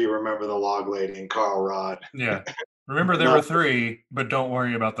make sure you remember the log lady and Carl Rod. Yeah, remember there were three, but don't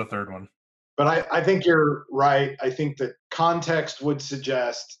worry about the third one. But I think you're right. I think that context would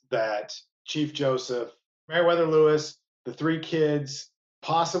suggest that Chief Joseph, Meriwether Lewis, the three kids,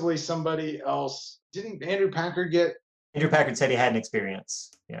 possibly somebody else. Didn't Andrew Packard get? Andrew Packard said he had an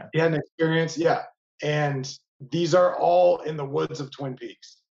experience. Yeah. He had an experience, yeah. And these are all in the woods of Twin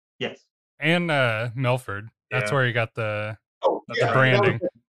Peaks. Yes. And Milford. That's where he got the yeah, branding.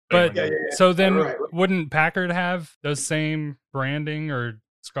 But so then wouldn't Packard have those same branding or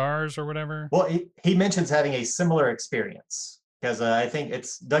scars or whatever? Well, he mentions having a similar experience because I think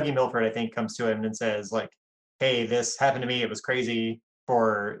it's Dougie Milford, I think, comes to him and says like, hey, this happened to me. It was crazy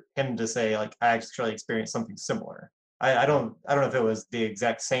for him to say like, I actually experienced something similar. I don't know if it was the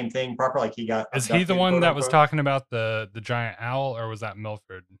exact same thing proper. Like he got. Is he the one that was talking about the giant owl, or was that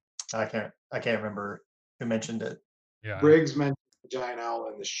Milford? I can't remember who mentioned it. Yeah. Briggs mentioned the giant owl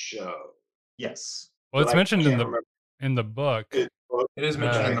in the show. Yes. Well, it's mentioned in the book. It is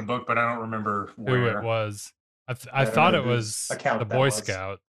mentioned in the book, but I don't remember who it was. I thought it was the Boy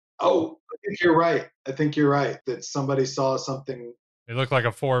Scout. Oh, I think you're right. That somebody saw something. It looked like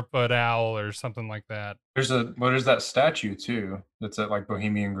a 4-foot owl or something like that. There's that statue too that's at like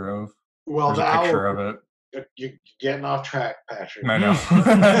Bohemian Grove. Well, there's a picture of it. You're getting off track, Patrick. I know.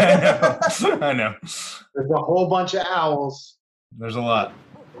 I know. There's a whole bunch of owls. There's a lot.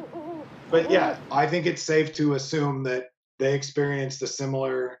 But yeah, I think it's safe to assume that they experienced a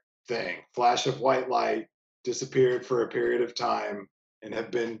similar thing. Flash of white light, disappeared for a period of time and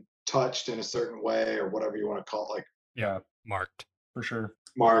have been touched in a certain way or whatever you want to call it, like Yeah, Marked. for sure.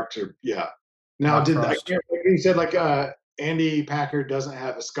 marked or yeah. Now, Mark did I Frost. can't, like you said, like Andy Packard doesn't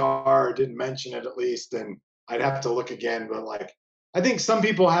have a scar, or didn't mention it at least, and I'd have to look again. But like, I think some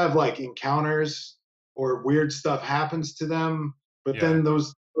people have like encounters or weird stuff happens to them, but Yeah. then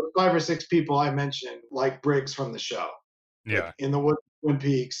those 5 or 6 people I mentioned, like Briggs from the show, Yeah. like in the woods, Twin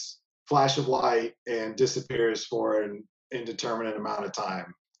Peaks, flash of light, and disappears for an indeterminate amount of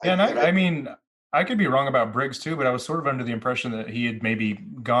time. Yeah, and I mean, I could be wrong about Briggs too, but I was sort of under the impression that he had maybe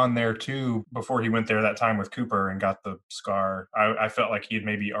gone there too before he went there that time with Cooper and got the scar. I felt like he had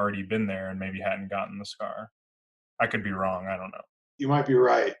maybe already been there and maybe hadn't gotten the scar. I could be wrong. I don't know. You might be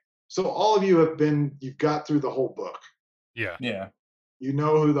right. So all of you you've got through the whole book. Yeah. Yeah. You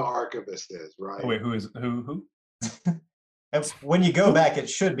know who the archivist is, right? Oh, wait, who? When you go back, it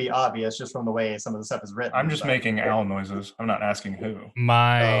should be obvious just from the way some of the stuff is written. I'm just but- making owl noises. I'm not asking who.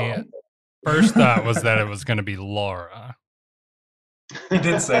 My first thought was that it was going to be Laura. You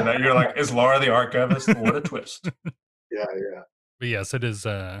did say that. You're like, is Laura the archivist? What a twist. Yeah. But yes, it is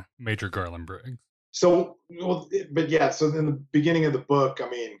Major Garland Briggs. So, but yeah, so in the beginning of the book, I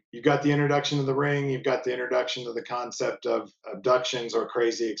mean, you've got the introduction of the ring, you've got the introduction to the concept of abductions or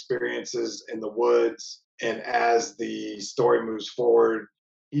crazy experiences in the woods. And as the story moves forward,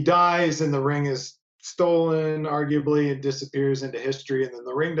 he dies and the ring is stolen, arguably, and disappears into history. And then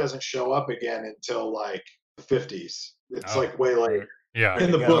the ring doesn't show up again until like the 50s. It's like way later. Yeah.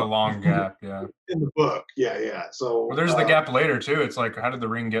 In the There's a book. long gap, yeah. In the book, yeah. So Well, there's the gap later too. It's like, how did the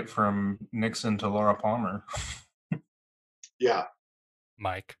ring get from Nixon to Laura Palmer? Yeah.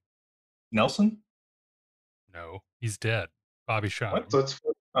 Mike. Nelson? No, he's dead. Bobby shot him. So it's,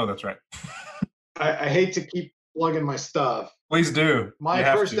 Oh, that's right. I hate to keep plugging my stuff. Please do. My You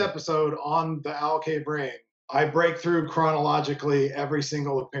have first to. episode on the Owl Cave Ring, I break through chronologically every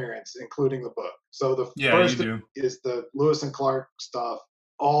single appearance, including the book. So the Yeah, first you do. is the Lewis and Clark stuff,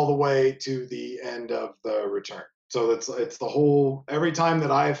 all the way to the end of the Return. So it's the whole. Every time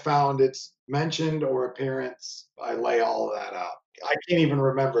that I've found it's mentioned or appearance, I lay all of that out. I can't even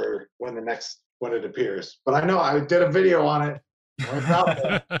remember when it appears, but I know I did a video on it. When it's out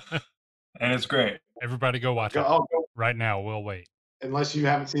there. And it's great. Everybody go watch it. I'll go, Right now, we'll wait. unless you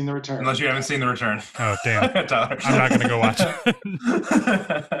haven't seen the Return. Unless you haven't seen The Return. Oh, damn. Tyler. I'm not going to go watch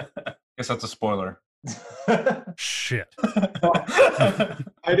it. Guess that's a spoiler. Shit.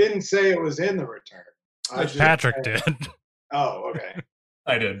 I didn't say it was in the Return. I just- Patrick did. Oh, okay.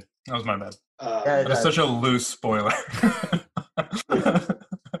 I did. That was my bad. Yeah, But it's such a loose spoiler.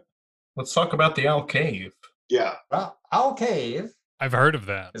 Let's talk about the Owl Cave. Yeah. Well, Owl Cave I've heard of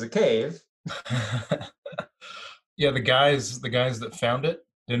that. is a cave. Yeah, the guys that found it,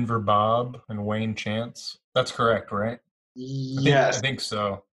 Denver Bob and Wayne Chance. That's correct, right? Yes. I think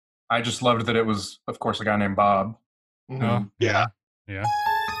so. I just loved that it was, of course, a guy named Bob. Oh, yeah.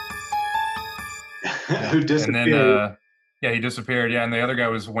 Who disappeared. And then, he disappeared. Yeah, and the other guy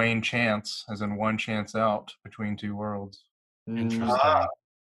was Wayne Chance, as in one chance out between two worlds. Interesting.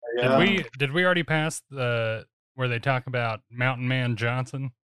 Yeah. Did we already pass the where they talk about Mountain Man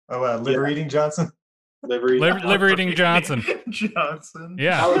Johnson? Oh, liver eating Johnson. Liver eating Johnson. Johnson.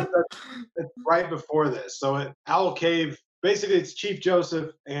 Yeah. It's right before this. So Owl Cave, basically it's Chief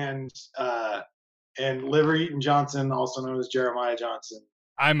Joseph and Liver Eaton Johnson, also known as Jeremiah Johnson.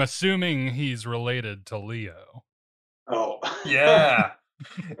 I'm assuming he's related to Leo. Oh. Yeah.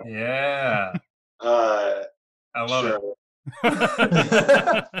 Yeah. I love it.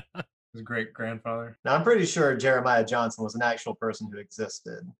 His great grandfather. Now, I'm pretty sure Jeremiah Johnson was an actual person who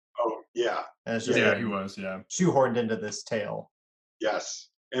existed. Oh, yeah. And it's just Yeah, he was. Yeah. shoehorned into this tale. Yes.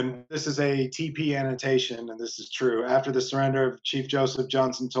 And this is a TP annotation, and this is true. After the surrender of Chief Joseph,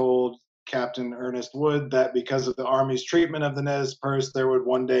 Johnson told Captain Ernest Wood that because of the Army's treatment of the Nez Perce, there would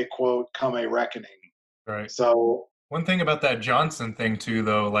one day, quote, come a reckoning. Right. So One thing about that Johnson thing too,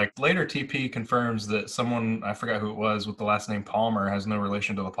 though, like later TP confirms that someone, I forgot who it was, with the last name Palmer has no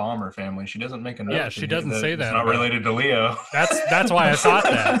relation to the Palmer family. She doesn't make a note. Yeah, she doesn't say that It's not about- related to Leo. That's why I thought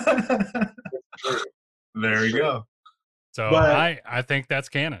that. There you go. So But- I think that's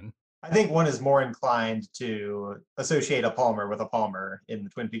canon. I think one is more inclined to associate a Palmer with a Palmer in the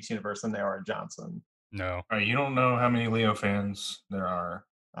Twin Peaks universe than they are a Johnson. No, All right, you don't know how many Leo fans there are.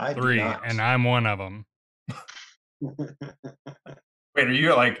 I do 3, not. and I'm one of them. Wait, are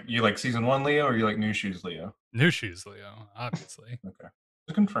you like season 1 Leo or you like New Shoes Leo? New Shoes Leo, obviously, Okay,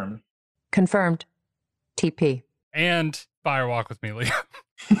 just confirm. Confirmed. TP. and Firewalk with Me, Leo.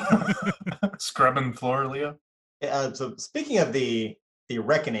 Scrubbing floor Leo. So speaking of the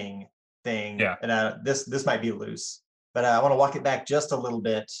reckoning, thing. Yeah. And this might be loose, but I want to walk it back just a little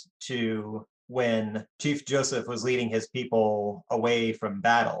bit to when Chief Joseph was leading his people away from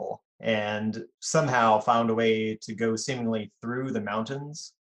battle and somehow found a way to go seemingly through the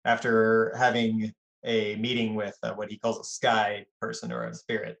mountains after having a meeting with what he calls a sky person or a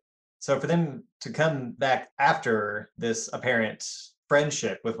spirit. So for them to come back after this apparent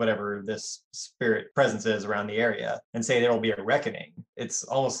friendship with whatever this spirit presence is around the area and say there will be a reckoning, it's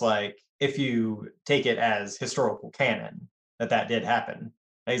almost like, if you take it as historical canon, that did happen.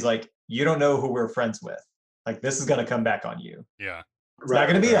 And he's like, you don't know who we're friends with. Like, this is going to come back on you. Yeah. It's not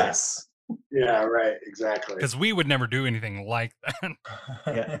going to be us. Yeah, right. Exactly. Because we would never do anything like that.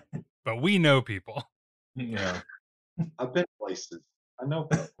 Yeah. But we know people. Yeah. I've been places. I know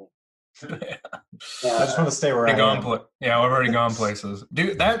people. I just want to stay where I am. I've already gone places.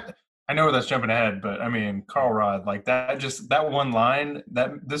 Dude, that, I know that's jumping ahead, but I mean, Carl Rod, like that one line,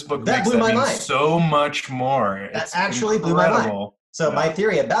 this book that makes blew that my mean mind. So much more. That It's actually incredible. blew my mind. So my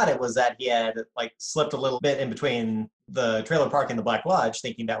theory about it was that he had like slipped a little bit in between the trailer park and the Black Lodge,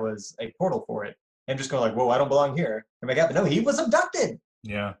 thinking that was a portal for it. And just going like, whoa, I don't belong here. And my God, but no, he was abducted.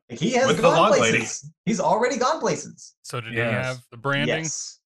 Yeah. Like, he has With the gone log places. lady. He's already gone places. So did he Yes. have the branding?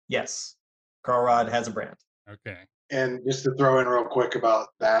 Yes. Carl Rod has a brand. Okay. And just to throw in real quick about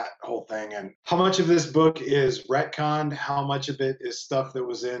that whole thing and how much of this book is retconned, how much of it is stuff that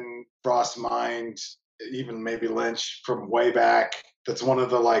was in Frost's mind, even maybe Lynch from way back. That's one of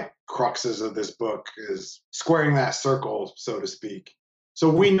the like cruxes of this book, is squaring that circle, so to speak. So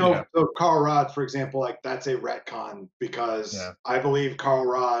we know, so Carl Rod, for example, like that's a retcon because I believe Carl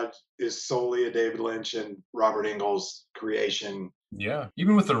Rod is solely a David Lynch and Robert Ingalls creation. Yeah,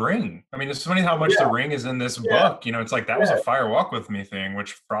 even with the ring. I mean, it's funny how much the ring is in this book. You know, it's like that was a Fire Walk With Me thing,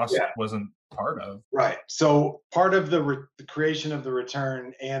 which Frost wasn't part of. Right. So part of the creation of the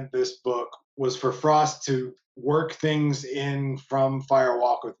Return and this book was for Frost to work things in from Fire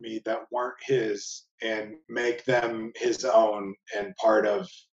Walk With Me that weren't his and make them his own and part of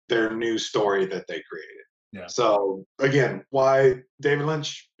their new story that they created. Yeah. So again, why David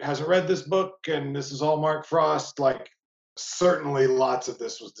Lynch hasn't read this book and this is all Mark Frost, like certainly lots of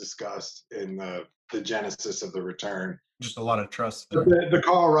this was discussed in the genesis of the Return. Just a lot of trust. The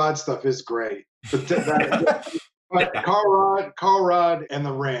Carl Rod stuff is great. But Carl Rod and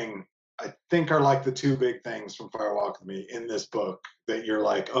the ring, I think, are like the two big things from Fire Walk With Me in this book that you're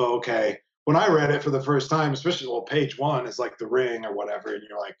like, oh, okay. When I read it for the first time, especially page 1 is like the ring or whatever, and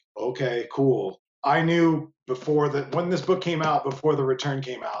you're like, okay, cool. I knew when this book came out, before the Return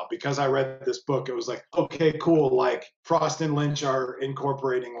came out, because I read this book, it was like, okay, cool. Like Frost and Lynch are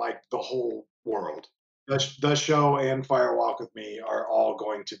incorporating like the whole world. The show and Fire Walk With Me are all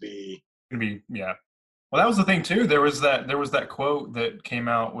going to be. Yeah. Well, that was the thing too. There was that quote that came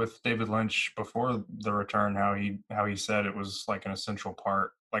out with David Lynch before the Return, how he said it was like an essential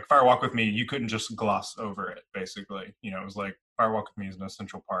part. Like Fire Walk With Me, you couldn't just gloss over it. Basically, you know, it was like Fire Walk With Me is an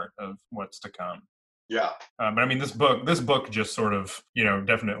essential part of what's to come. Yeah. But I mean, this book just sort of, you know,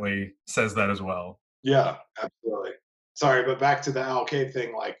 definitely says that as well. Yeah, absolutely. Sorry, but back to the Owl Cave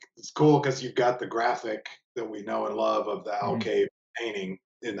thing. Like, it's cool because you've got the graphic that we know and love of the Owl Cave painting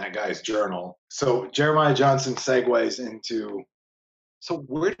in that guy's journal. So Jeremiah Johnson segues into. So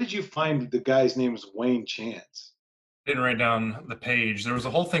where did you find the guy's name was Wayne Chance? Didn't write down the page. There was a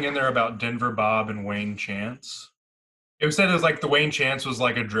whole thing in there about Denver Bob and Wayne Chance. It was said as like the Wayne Chance was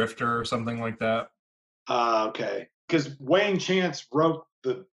like a drifter or something like that. Okay. Because Wayne Chance wrote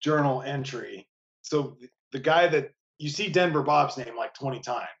the journal entry. So the guy that you see Denver Bob's name like 20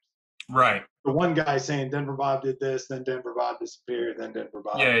 times. Right. The one guy saying Denver Bob did this, then Denver Bob disappeared, then Denver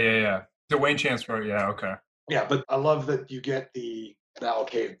Bob. Yeah. The Wayne Chance wrote, yeah, okay. Yeah, but I love that you get the Owl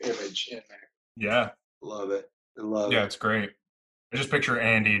Cave image in there. Yeah. Love it. I love it. Yeah, it's great. I just picture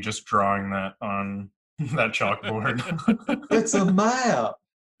Andy just drawing that on that chalkboard. It's a map.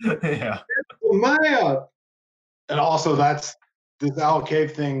 Yeah. It's a map. And also this Owl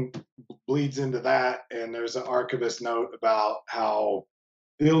Cave thing bleeds into that. And there's an archivist note about how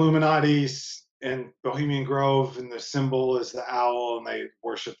the Illuminati in Bohemian Grove and the symbol is the owl and they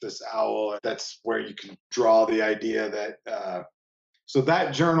worship this owl. That's where you can draw the idea that, so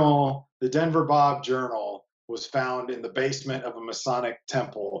that journal, the Denver Bob journal, was found in the basement of a Masonic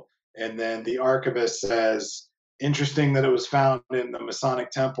temple. And then the archivist says, interesting that it was found in the Masonic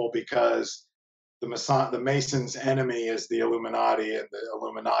temple because the Masons' enemy is the Illuminati and the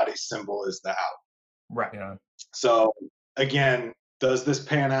Illuminati symbol is the owl. Right. Yeah. So again, does this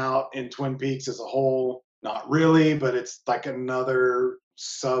pan out in Twin Peaks as a whole? Not really, but it's like another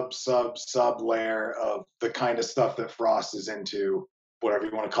sub layer of the kind of stuff that Frost is into. whatever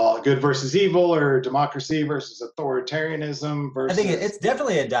you want to call it, good versus evil, or democracy versus authoritarianism versus. I think it's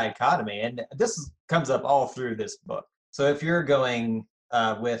definitely a dichotomy, and comes up all through this book. So if you're going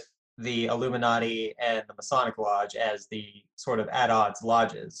with the Illuminati and the Masonic Lodge as the sort of at odds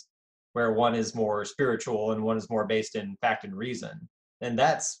lodges, where one is more spiritual and one is more based in fact and reason, then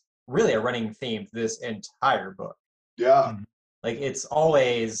that's really a running theme for this entire book. Yeah. Like, it's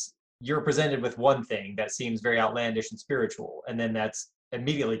always, you're presented with one thing that seems very outlandish and spiritual, and then that's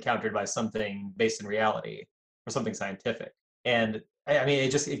immediately countered by something based in reality or something scientific. And I mean,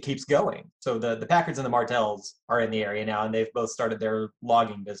 it keeps going. So the Packards and the Martells are in the area now, and they've both started their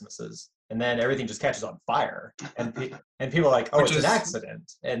logging businesses. And then everything just catches on fire, and people are like, "Oh, it's an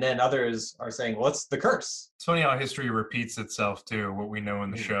accident." And then others are saying, "Well, it's the curse." It's funny how history repeats itself too. What we know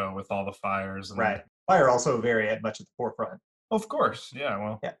in the show with all the fires, and right? Fire also very much at the forefront. Of course, yeah.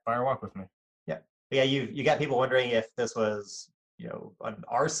 Well, yeah. Fire walk with me. Yeah, but yeah. You got people wondering if this was, an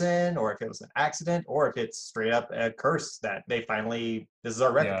arson, or if it was an accident, or if it's straight up a curse that they finally, this is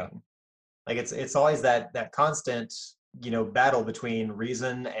our reckoning. Yeah. Like, it's always that constant, battle between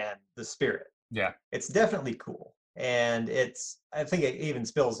reason and the spirit. Yeah, it's definitely cool. And I think it even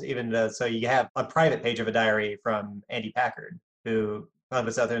spills so you have a private page of a diary from Andy Packard, who kind of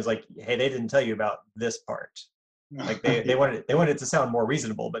puts out there and is like, hey, they didn't tell you about this part. Like, they wanted it to sound more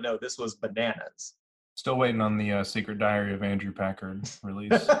reasonable, but no, this was bananas. Still waiting on the Secret Diary of Andrew Packard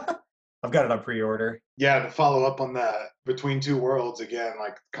release. I've got it on pre-order. Yeah, to follow up on that, Between Two Worlds, again,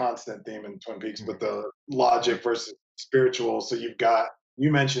 like constant theme in Twin Peaks, but the logic versus spiritual. So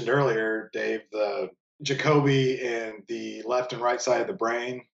you mentioned earlier, Dave, the Jacoby and the left and right side of the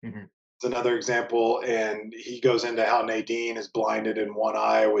brain. Mm-hmm. It's another example, and he goes into how Nadine is blinded in one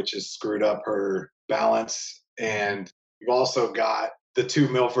eye, which has screwed up her balance. And you've also got the two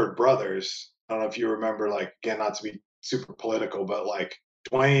Milford brothers. I don't know if you remember, like, again, not to be super political, but like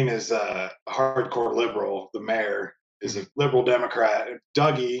Dwayne is a hardcore liberal. The mayor is a liberal Democrat.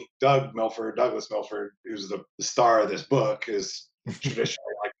 Douglas Milford, who's the star of this book, is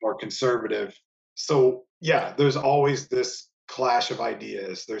traditionally like more conservative. So yeah, there's always this clash of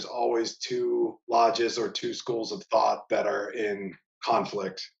ideas. There's always two lodges or two schools of thought that are in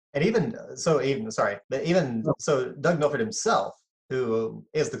conflict. And even so, Doug Milford himself, who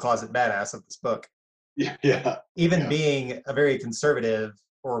is the closet badass of this book, being a very conservative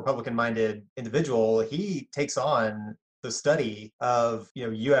or Republican-minded individual, he takes on the study of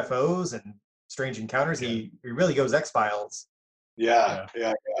UFOs and strange encounters. He really goes X-Files. Yeah.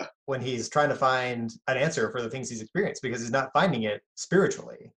 When he's trying to find an answer for the things he's experienced, because he's not finding it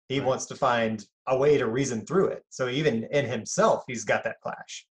spiritually. He wants to find a way to reason through it. So even in himself, he's got that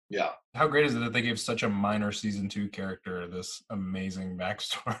clash. Yeah. How great is it that they gave such a minor season 2 character this amazing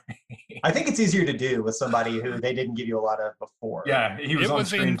backstory? I think it's easier to do with somebody who they didn't give you a lot of before. Yeah, he was on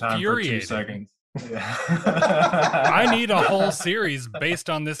screen time for 2 seconds. Yeah. I need a whole series based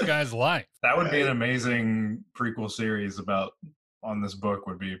on this guy's life. That would be an amazing prequel series on this book.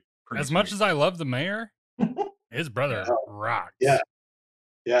 Would be pretty as much as I love the mayor, his brother rocks.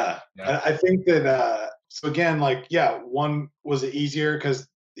 Yeah. I think that so again, one was easier because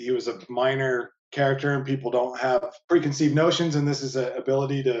he was a minor character and people don't have preconceived notions, and this is an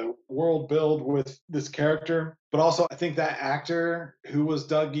ability to world build with this character. But also, I think that actor who was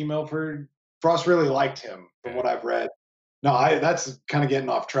Doug E. Milford, Frost really liked him from what I've read. No, that's kind of getting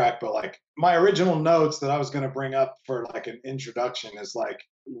off track, but like my original notes that I was going to bring up for like an introduction is like,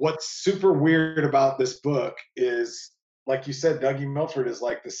 what's super weird about this book is, like you said, Doug E. Milford is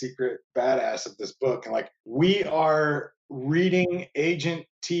like the secret badass of this book. And like, we are reading Agent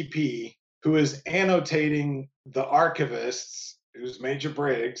TP, who is annotating the archivists, who's Major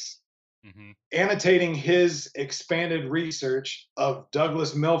Briggs, annotating his expanded research of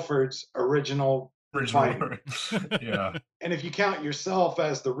Douglas Milford's original finding. Yeah. And if you count yourself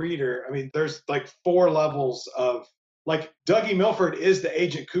as the reader, I mean, there's like 4 levels of, like, Doug E. Milford is the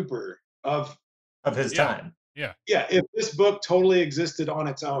Agent Cooper of his time. Yeah. Yeah. If this book totally existed on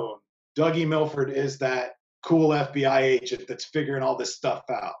its own, Doug E. Milford is that cool FBI agent that's figuring all this stuff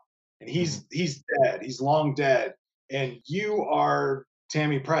out. And he's dead. He's long dead. And you are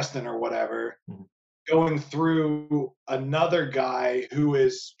Tammy Preston or whatever, going through another guy who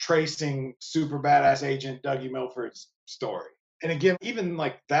is tracing super badass agent Doug E. Milford's story. And again, even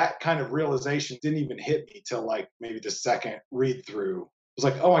like that kind of realization didn't even hit me till like maybe the second read through. It was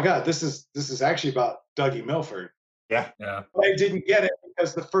like, oh my God, this is actually about Doug E. Milford. Yeah. But I didn't get it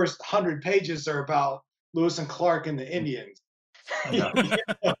because the first 100 pages are about Lewis and Clark and the Indians. Yeah.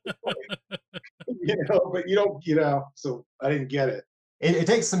 But you don't, so I didn't get it. It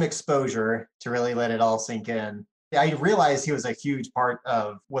takes some exposure to really let it all sink in. I realized he was a huge part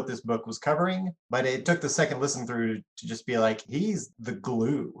of what this book was covering, but it took the second listen through to just be like, he's the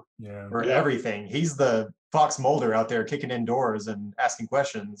glue for everything. He's the Fox Mulder out there kicking in doors and asking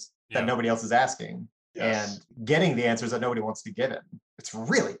questions that nobody else is asking and getting the answers that nobody wants to give him. It's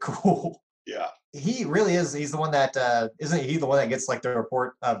really cool. Yeah. He really is. He's the one that, isn't he the one that gets like the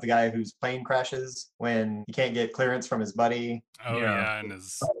report of the guy whose plane crashes when he can't get clearance from his buddy? Oh, yeah. And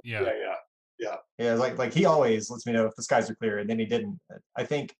Yeah, like he always lets me know if the skies are clear, and then he didn't. I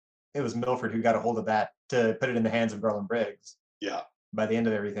think it was Milford who got a hold of that to put it in the hands of Garland Briggs. Yeah. By the end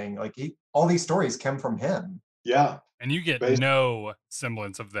of everything, like all these stories come from him. Yeah. And you get no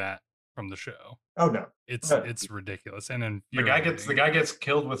semblance of that from the show. Oh no. It's ridiculous. And then the guy gets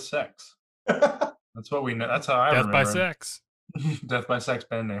killed with sex. That's what we know. That's how I remember. Death by sex. Death by sex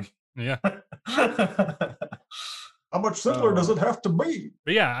band name. Yeah. How much simpler does it have to be?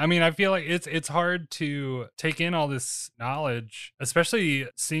 But yeah, I mean, I feel like it's hard to take in all this knowledge, especially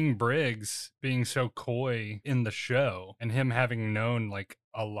seeing Briggs being so coy in the show and him having known like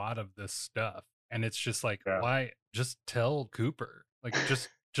a lot of this stuff. And it's just like, why just tell Cooper? Like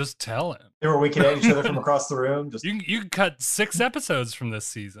just tell him. They were winking at each other from across the room. Just you can cut 6 episodes from this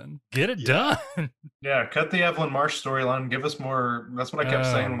season. Get it done. Yeah, cut the Evelyn Marsh storyline. Give us more. That's what I kept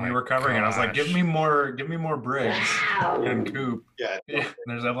saying when we were covering it. I was like, give me more Briggs and Coop. Yeah.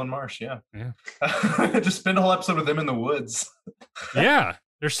 There's Evelyn Marsh. Yeah. Just spend a whole episode with them in the woods. Yeah.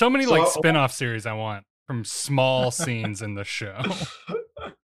 There's so many like spin-off series I want from small scenes in the show.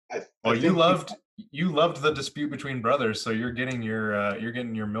 Well, you loved the dispute between brothers, so you're getting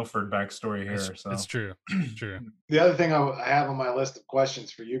your Milford backstory here. It's true. True. The other thing I have on my list of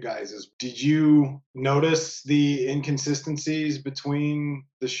questions for you guys is: did you notice the inconsistencies between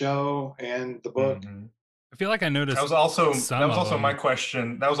the show and the book? Mm-hmm. I feel like I noticed. That was also my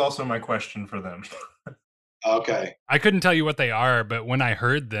question. That was also my question for them. Okay. I couldn't tell you what they are, but when I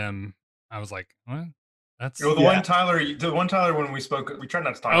heard them, I was like, "What?" The one Tyler when we spoke, we tried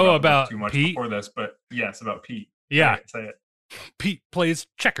not to talk about too much Pete? before this, but yes, about Pete. Yeah. Say it. Pete plays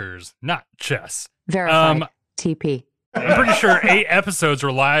checkers, not chess. Verified. TP. I'm pretty sure 8 episodes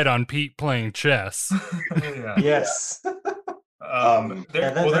relied on Pete playing chess. Yes.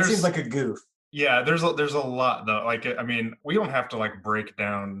 That seems like a goof. Yeah, there's a lot though. Like, I mean, we don't have to like break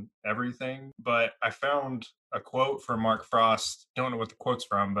down everything, but I found a quote from Mark Frost. Don't know what the quote's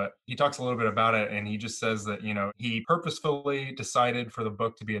from, but he talks a little bit about it, and he just says that, you know, he purposefully decided for the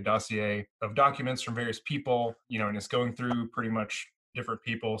book to be a dossier of documents from various people, you know, and it's going through pretty much different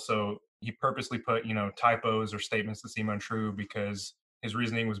people. So he purposely put, you know, typos or statements that seem untrue because his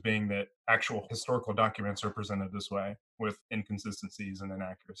reasoning was being that actual historical documents are presented this way with inconsistencies and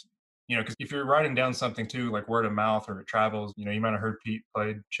inaccuracy. You know, because if you're writing down something too, like word of mouth or it travels, you know, you might have heard Pete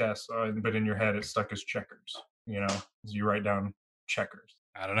played chess, but in your head it's stuck as checkers, you know, as you write down checkers.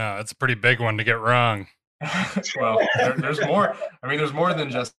 I don't know. It's a pretty big one to get wrong. Well, there's more. I mean, there's more than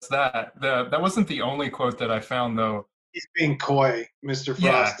just that. That wasn't the only quote that I found, though. He's being coy. Mr.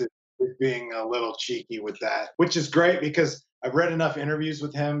 Frost is being a little cheeky with that, which is great because I've read enough interviews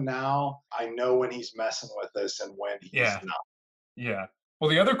with him now. I know when he's messing with us and when he's not. Yeah. Well,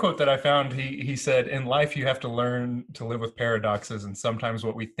 the other quote that I found, he said, "In life, you have to learn to live with paradoxes, and sometimes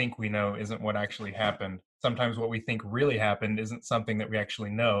what we think we know isn't what actually happened. Sometimes what we think really happened isn't something that we actually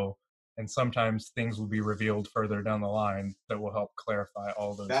know, and sometimes things will be revealed further down the line that will help clarify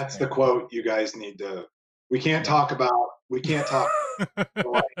all those That's things." the quote you guys need to... We can't talk...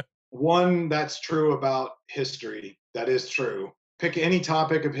 One that's true about history, that is true. Pick any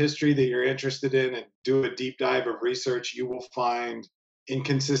topic of history that you're interested in and do a deep dive of research. You will find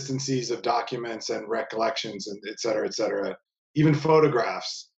inconsistencies of documents and recollections and et cetera, even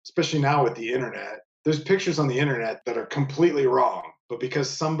photographs, especially now with the internet. There's pictures on the internet that are completely wrong, but because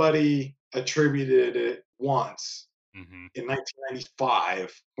somebody attributed it once in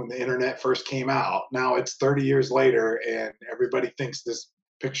 1995 when the internet first came out, now it's 30 years later and everybody thinks this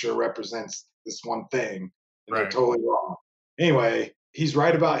picture represents this one thing, and they're totally wrong. Anyway, he's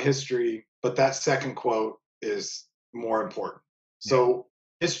right about history, but that second quote is more important. So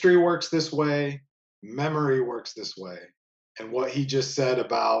history works this way, memory works this way. And what he just said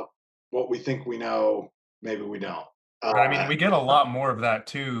about what we think we know, maybe we don't. I mean, we get a lot more of that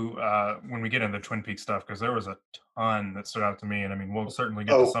too when we get into Twin Peaks stuff, because there was a ton that stood out to me. And I mean, we'll certainly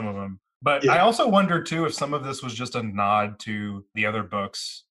get to some of them. But I also wonder too if some of this was just a nod to the other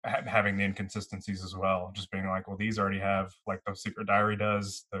books having the inconsistencies as well, just being like, well, these already have, like the Secret Diary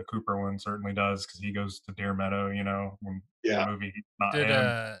does, the Cooper one certainly does, because he goes to Deer Meadow, you know, when the movie not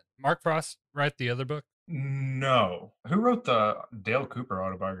Did Mark Frost write the other book? No. Who wrote the Dale Cooper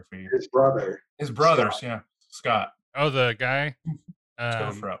autobiography? His brother. His brothers, Scott. Scott. Oh, the guy.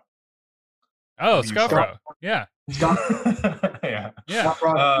 Scofro. Oh, Scofro. Yeah. Yeah.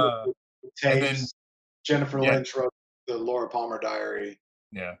 Yeah. And then Jennifer Lynch wrote the Laura Palmer Diary.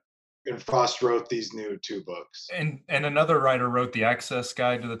 Yeah. And Frost wrote these new 2 books. And another writer wrote the Access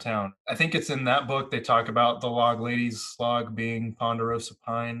Guide to the Town. I think it's in that book they talk about the Log Lady's log being Ponderosa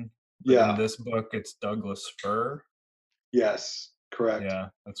Pine. Yeah. In this book, it's Douglas Fir. Yes, correct. Yeah,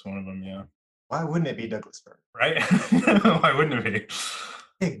 that's one of them, yeah. Why wouldn't it be Douglas Fir? Right? Why wouldn't it be?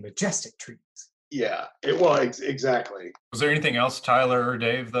 Big, majestic trees. Yeah, it was, exactly. Was there anything else, Tyler or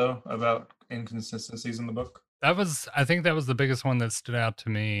Dave, though, about inconsistencies in the book? I think that was the biggest one that stood out to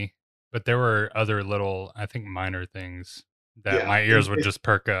me. But there were other little, I think, minor things that my ears would just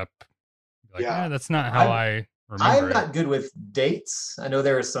perk up. Like, that's not how I remember I'm it. not good with dates. I know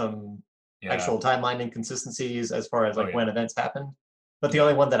there are some actual timeline inconsistencies as far as when events happened. But the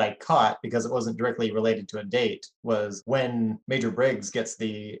only one that I caught, because it wasn't directly related to a date, was when Major Briggs gets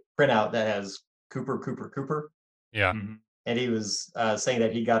the printout that has Cooper. Yeah. Mm-hmm. And he was saying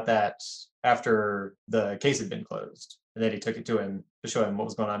that he got that after the case had been closed. And then he took it to him to show him what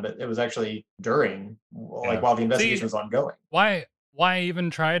was going on. But it was actually during, while the investigation was ongoing. Why even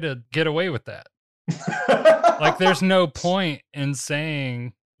try to get away with that? Like, there's no point in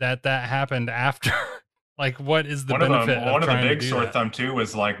saying that happened after. Like, what is the benefit of one of the trying big to do sore that? thumb, too,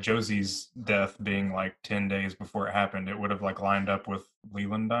 was, like, Josie's death being, like, 10 days before it happened. It would have, like, lined up with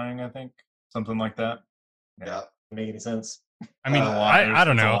Leland dying, I think. Something like that. Yeah. Doesn't make any sense. I mean, I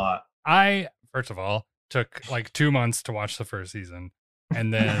don't know. A lot. I, first of all, took like 2 months to watch the first season.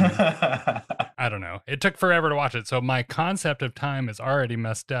 And then, I don't know. It took forever to watch it. So my concept of time is already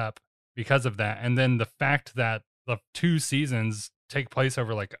messed up because of that. And then the fact that the 2 seasons take place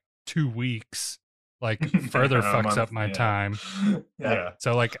over like 2 weeks, like further fucks up my time. Yeah.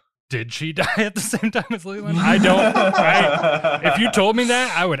 So like, did she die at the same time as Leland? I don't. If you told me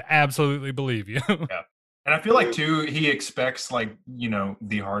that, I would absolutely believe you. Yeah. And I feel like, too, he expects, like, you know,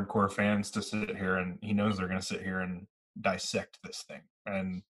 the hardcore fans to sit here, and he knows they're going to sit here and dissect this thing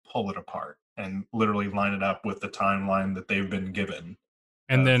and pull it apart and literally line it up with the timeline that they've been given.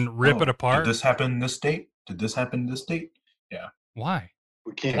 And then rip it apart. Did this happen this date? Did this happen this date? Yeah. Why?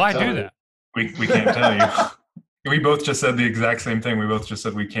 We can't. Why do that? We can't tell you. We both just said the exact same thing. We both just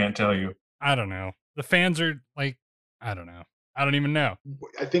said we can't tell you. I don't know. The fans are like, I don't know. I don't even know.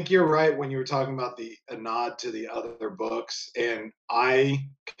 I think you're right when you were talking about a nod to the other books. And I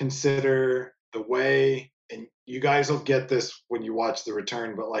consider the way, and you guys will get this when you watch The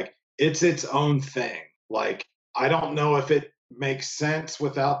Return, but like, it's its own thing. Like, I don't know if it makes sense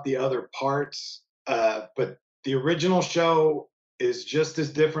without the other parts, but the original show is just as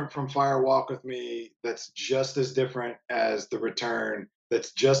different from Fire Walk with Me. That's just as different as The Return.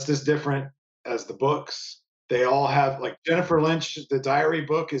 That's just as different as the books. They all have, like, Jennifer Lynch, the diary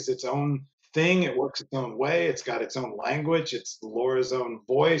book is its own thing. It works its own way. It's got its own language. It's Laura's own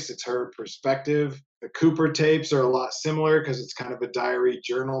voice. It's her perspective. The Cooper tapes are a lot similar because it's kind of a diary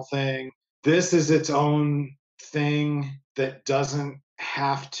journal thing. This is its own thing that doesn't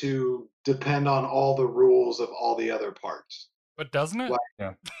have to depend on all the rules of all the other parts. But doesn't it? Like,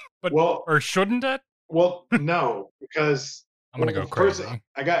 yeah. But, or shouldn't it? Well, no, because I'm going to go crazy. First,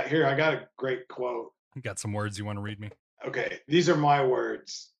 I got a great quote. You got some words you want to read me? Okay, these are my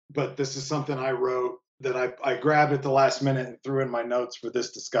words, but this is something I wrote that I grabbed at the last minute and threw in my notes for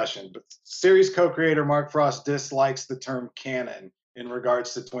this discussion. But series co-creator Mark Frost dislikes the term canon in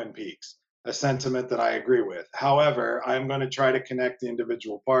regards to Twin Peaks, a sentiment that I agree with. However, I'm going to try to connect the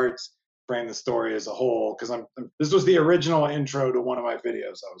individual parts, frame the story as a whole, because this was the original intro to one of my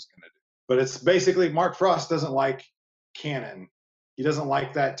videos I was going to do. But it's basically Mark Frost doesn't like canon. He doesn't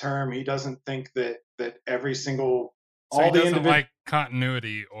like that term. He doesn't think that every single so he doesn't like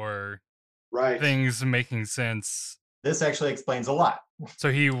continuity or right things making sense. This actually explains a lot. So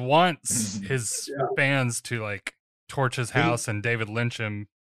he wants his fans to like torch his house and David Lynch him.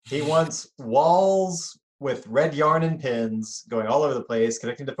 He wants walls with red yarn and pins going all over the place,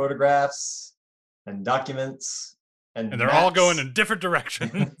 connecting to photographs and documents, and they're maps. all going in different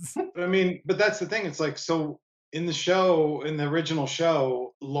directions. I mean, but that's the thing. It's like, so in the original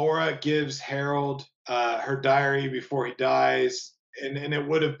show, Laura gives Harold her diary before he dies, and it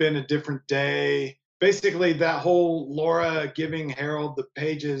would have been a different day. Basically, that whole Laura giving Harold the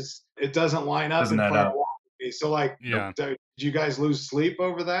pages, it doesn't line up. So, like, did you guys lose sleep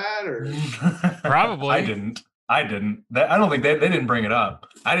over that, or? Probably. I didn't. I don't think they didn't bring it up.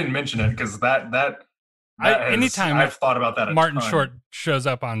 I didn't mention it because anytime I've thought about that. Martin Short shows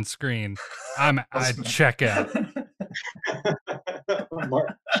up on screen, I check out.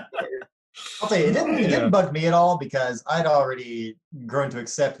 I'll tell you, it didn't bug me at all because I'd already grown to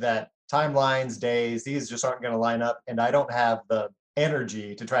accept that timelines, days, these just aren't going to line up, and I don't have the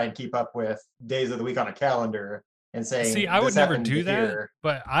energy to try and keep up with days of the week on a calendar and saying, see, I would never do that, here.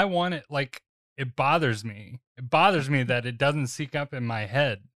 But I want it, like, it bothers me. It bothers me that it doesn't sync up in my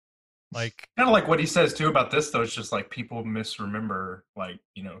head. Like, kind of like what he says too about this, though. It's just like people misremember, like,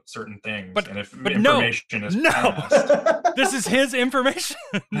 certain things. But, and if but information is passed, this is his information.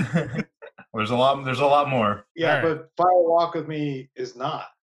 There's a lot more. Yeah, All right. but Fire Walk with Me is not.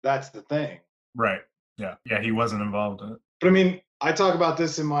 That's the thing. Right. Yeah. Yeah. He wasn't involved in it. But I mean, I talk about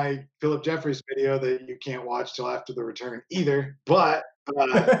this in my Philip Jeffries video that you can't watch till after the return either. But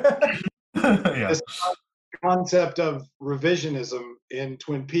Yeah. this concept of revisionism in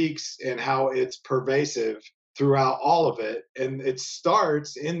Twin Peaks and how it's pervasive throughout all of it. And it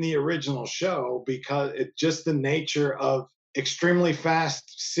starts in the original show because it's just the nature of extremely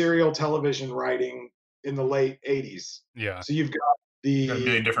fast serial television writing in the late 80s. Yeah. So you've got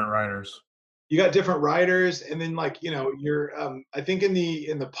Getting different writers. You got different writers, and then you're I think in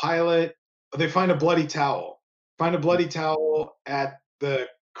the pilot they find a bloody towel. Find a bloody towel at the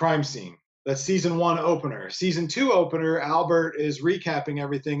crime scene. That's season 1 opener. Season 2 opener, Albert is recapping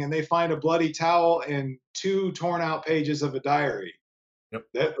everything, and they find a bloody towel and 2 torn out pages of a diary. Yep.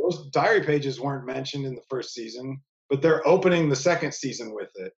 Those diary pages weren't mentioned in the first season, but they're opening the second season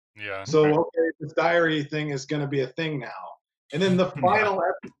with it. Yeah. So okay, this diary thing is going to be a thing now. And then the final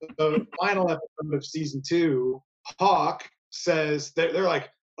episode of season 2, Hawk says they're like,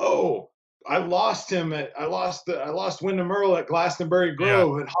 "Oh, I lost Wyndham Earl at Glastonbury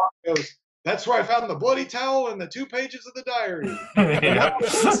Grove," and Hawk goes, "That's where I found the bloody towel and the 2 pages of the diary,"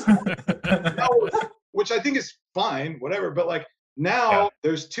 which I think is fine, whatever. But like now,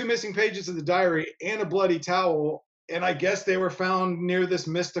 there's 2 missing pages of the diary and a bloody towel, and I guess they were found near this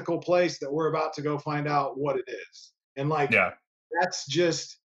mystical place that we're about to go find out what it is. And like, that's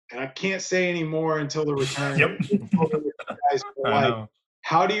just, and I can't say any more until the return. Like,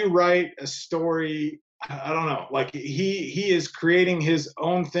 how do you write a story? I don't know. Like he is creating his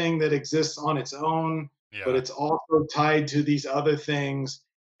own thing that exists on its own, but it's also tied to these other things.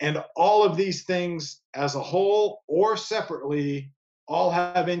 And all of these things as a whole or separately all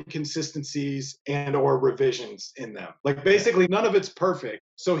have inconsistencies and or revisions in them. Like basically none of it's perfect.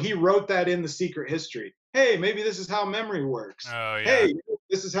 So he wrote that in The Secret History. Hey, maybe this is how memory works. Oh, yeah. Hey,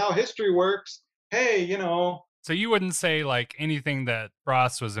 this is how history works. Hey, So you wouldn't say like anything that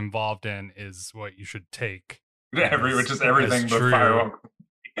Frost was involved in is what you should take. Just everything but true. Firewalk.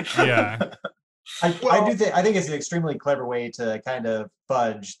 Yeah. I think it's an extremely clever way to kind of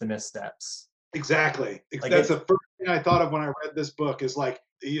fudge the missteps. Exactly. That's the first thing I thought of when I read this book is like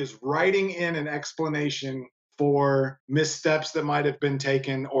he is writing in an explanation for missteps that might have been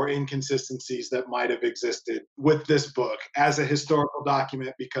taken or inconsistencies that might have existed with this book as a historical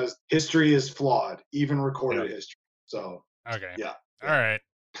document because history is flawed, even recorded history. So, okay. Yeah. All right.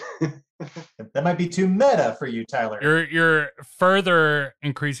 That might be too meta for you, Tyler. You're further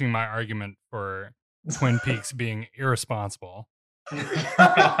increasing my argument for Twin Peaks being irresponsible. We'll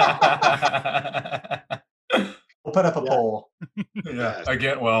put up a poll. Yeah.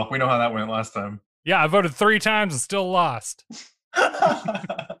 Again, well, we know how that went last time. Yeah, I voted 3 times and still lost.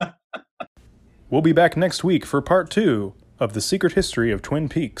 We'll be back next week for part 2 of The Secret History of Twin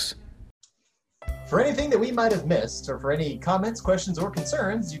Peaks. For anything that we might have missed, or for any comments, questions, or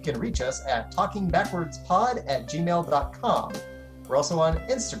concerns, you can reach us at talkingbackwardspod@gmail.com. We're also on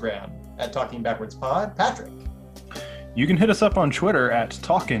Instagram at talkingbackwardspod. Patrick. You can hit us up on Twitter at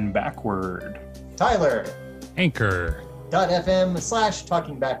Talkin' Backward. Tyler.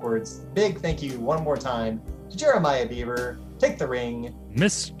 Anchor.fm/talkingbackwards. Big thank you one more time to Jeremiah Beaver. Take the ring.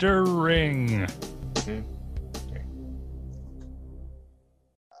 Mr. Ring.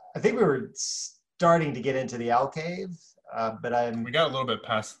 I think we were starting to get into the alcove, but we got a little bit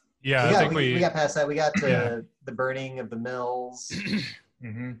past. Yeah, I think we got past that. We got to the burning of the mills,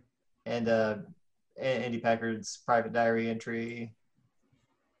 and Andy Packard's private diary entry.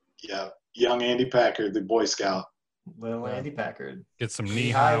 Yeah, young Andy Packard, the Boy Scout. Little Andy Packard. Get some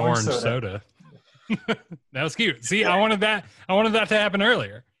knee-high orange soda. That was cute. See, I wanted that to happen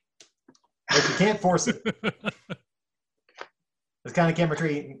earlier. But you can't force it. This kind of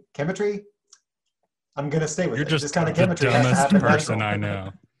chemistry. I'm gonna stay with You're it. just this kind of the chemistry. dumbest person I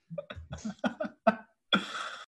know.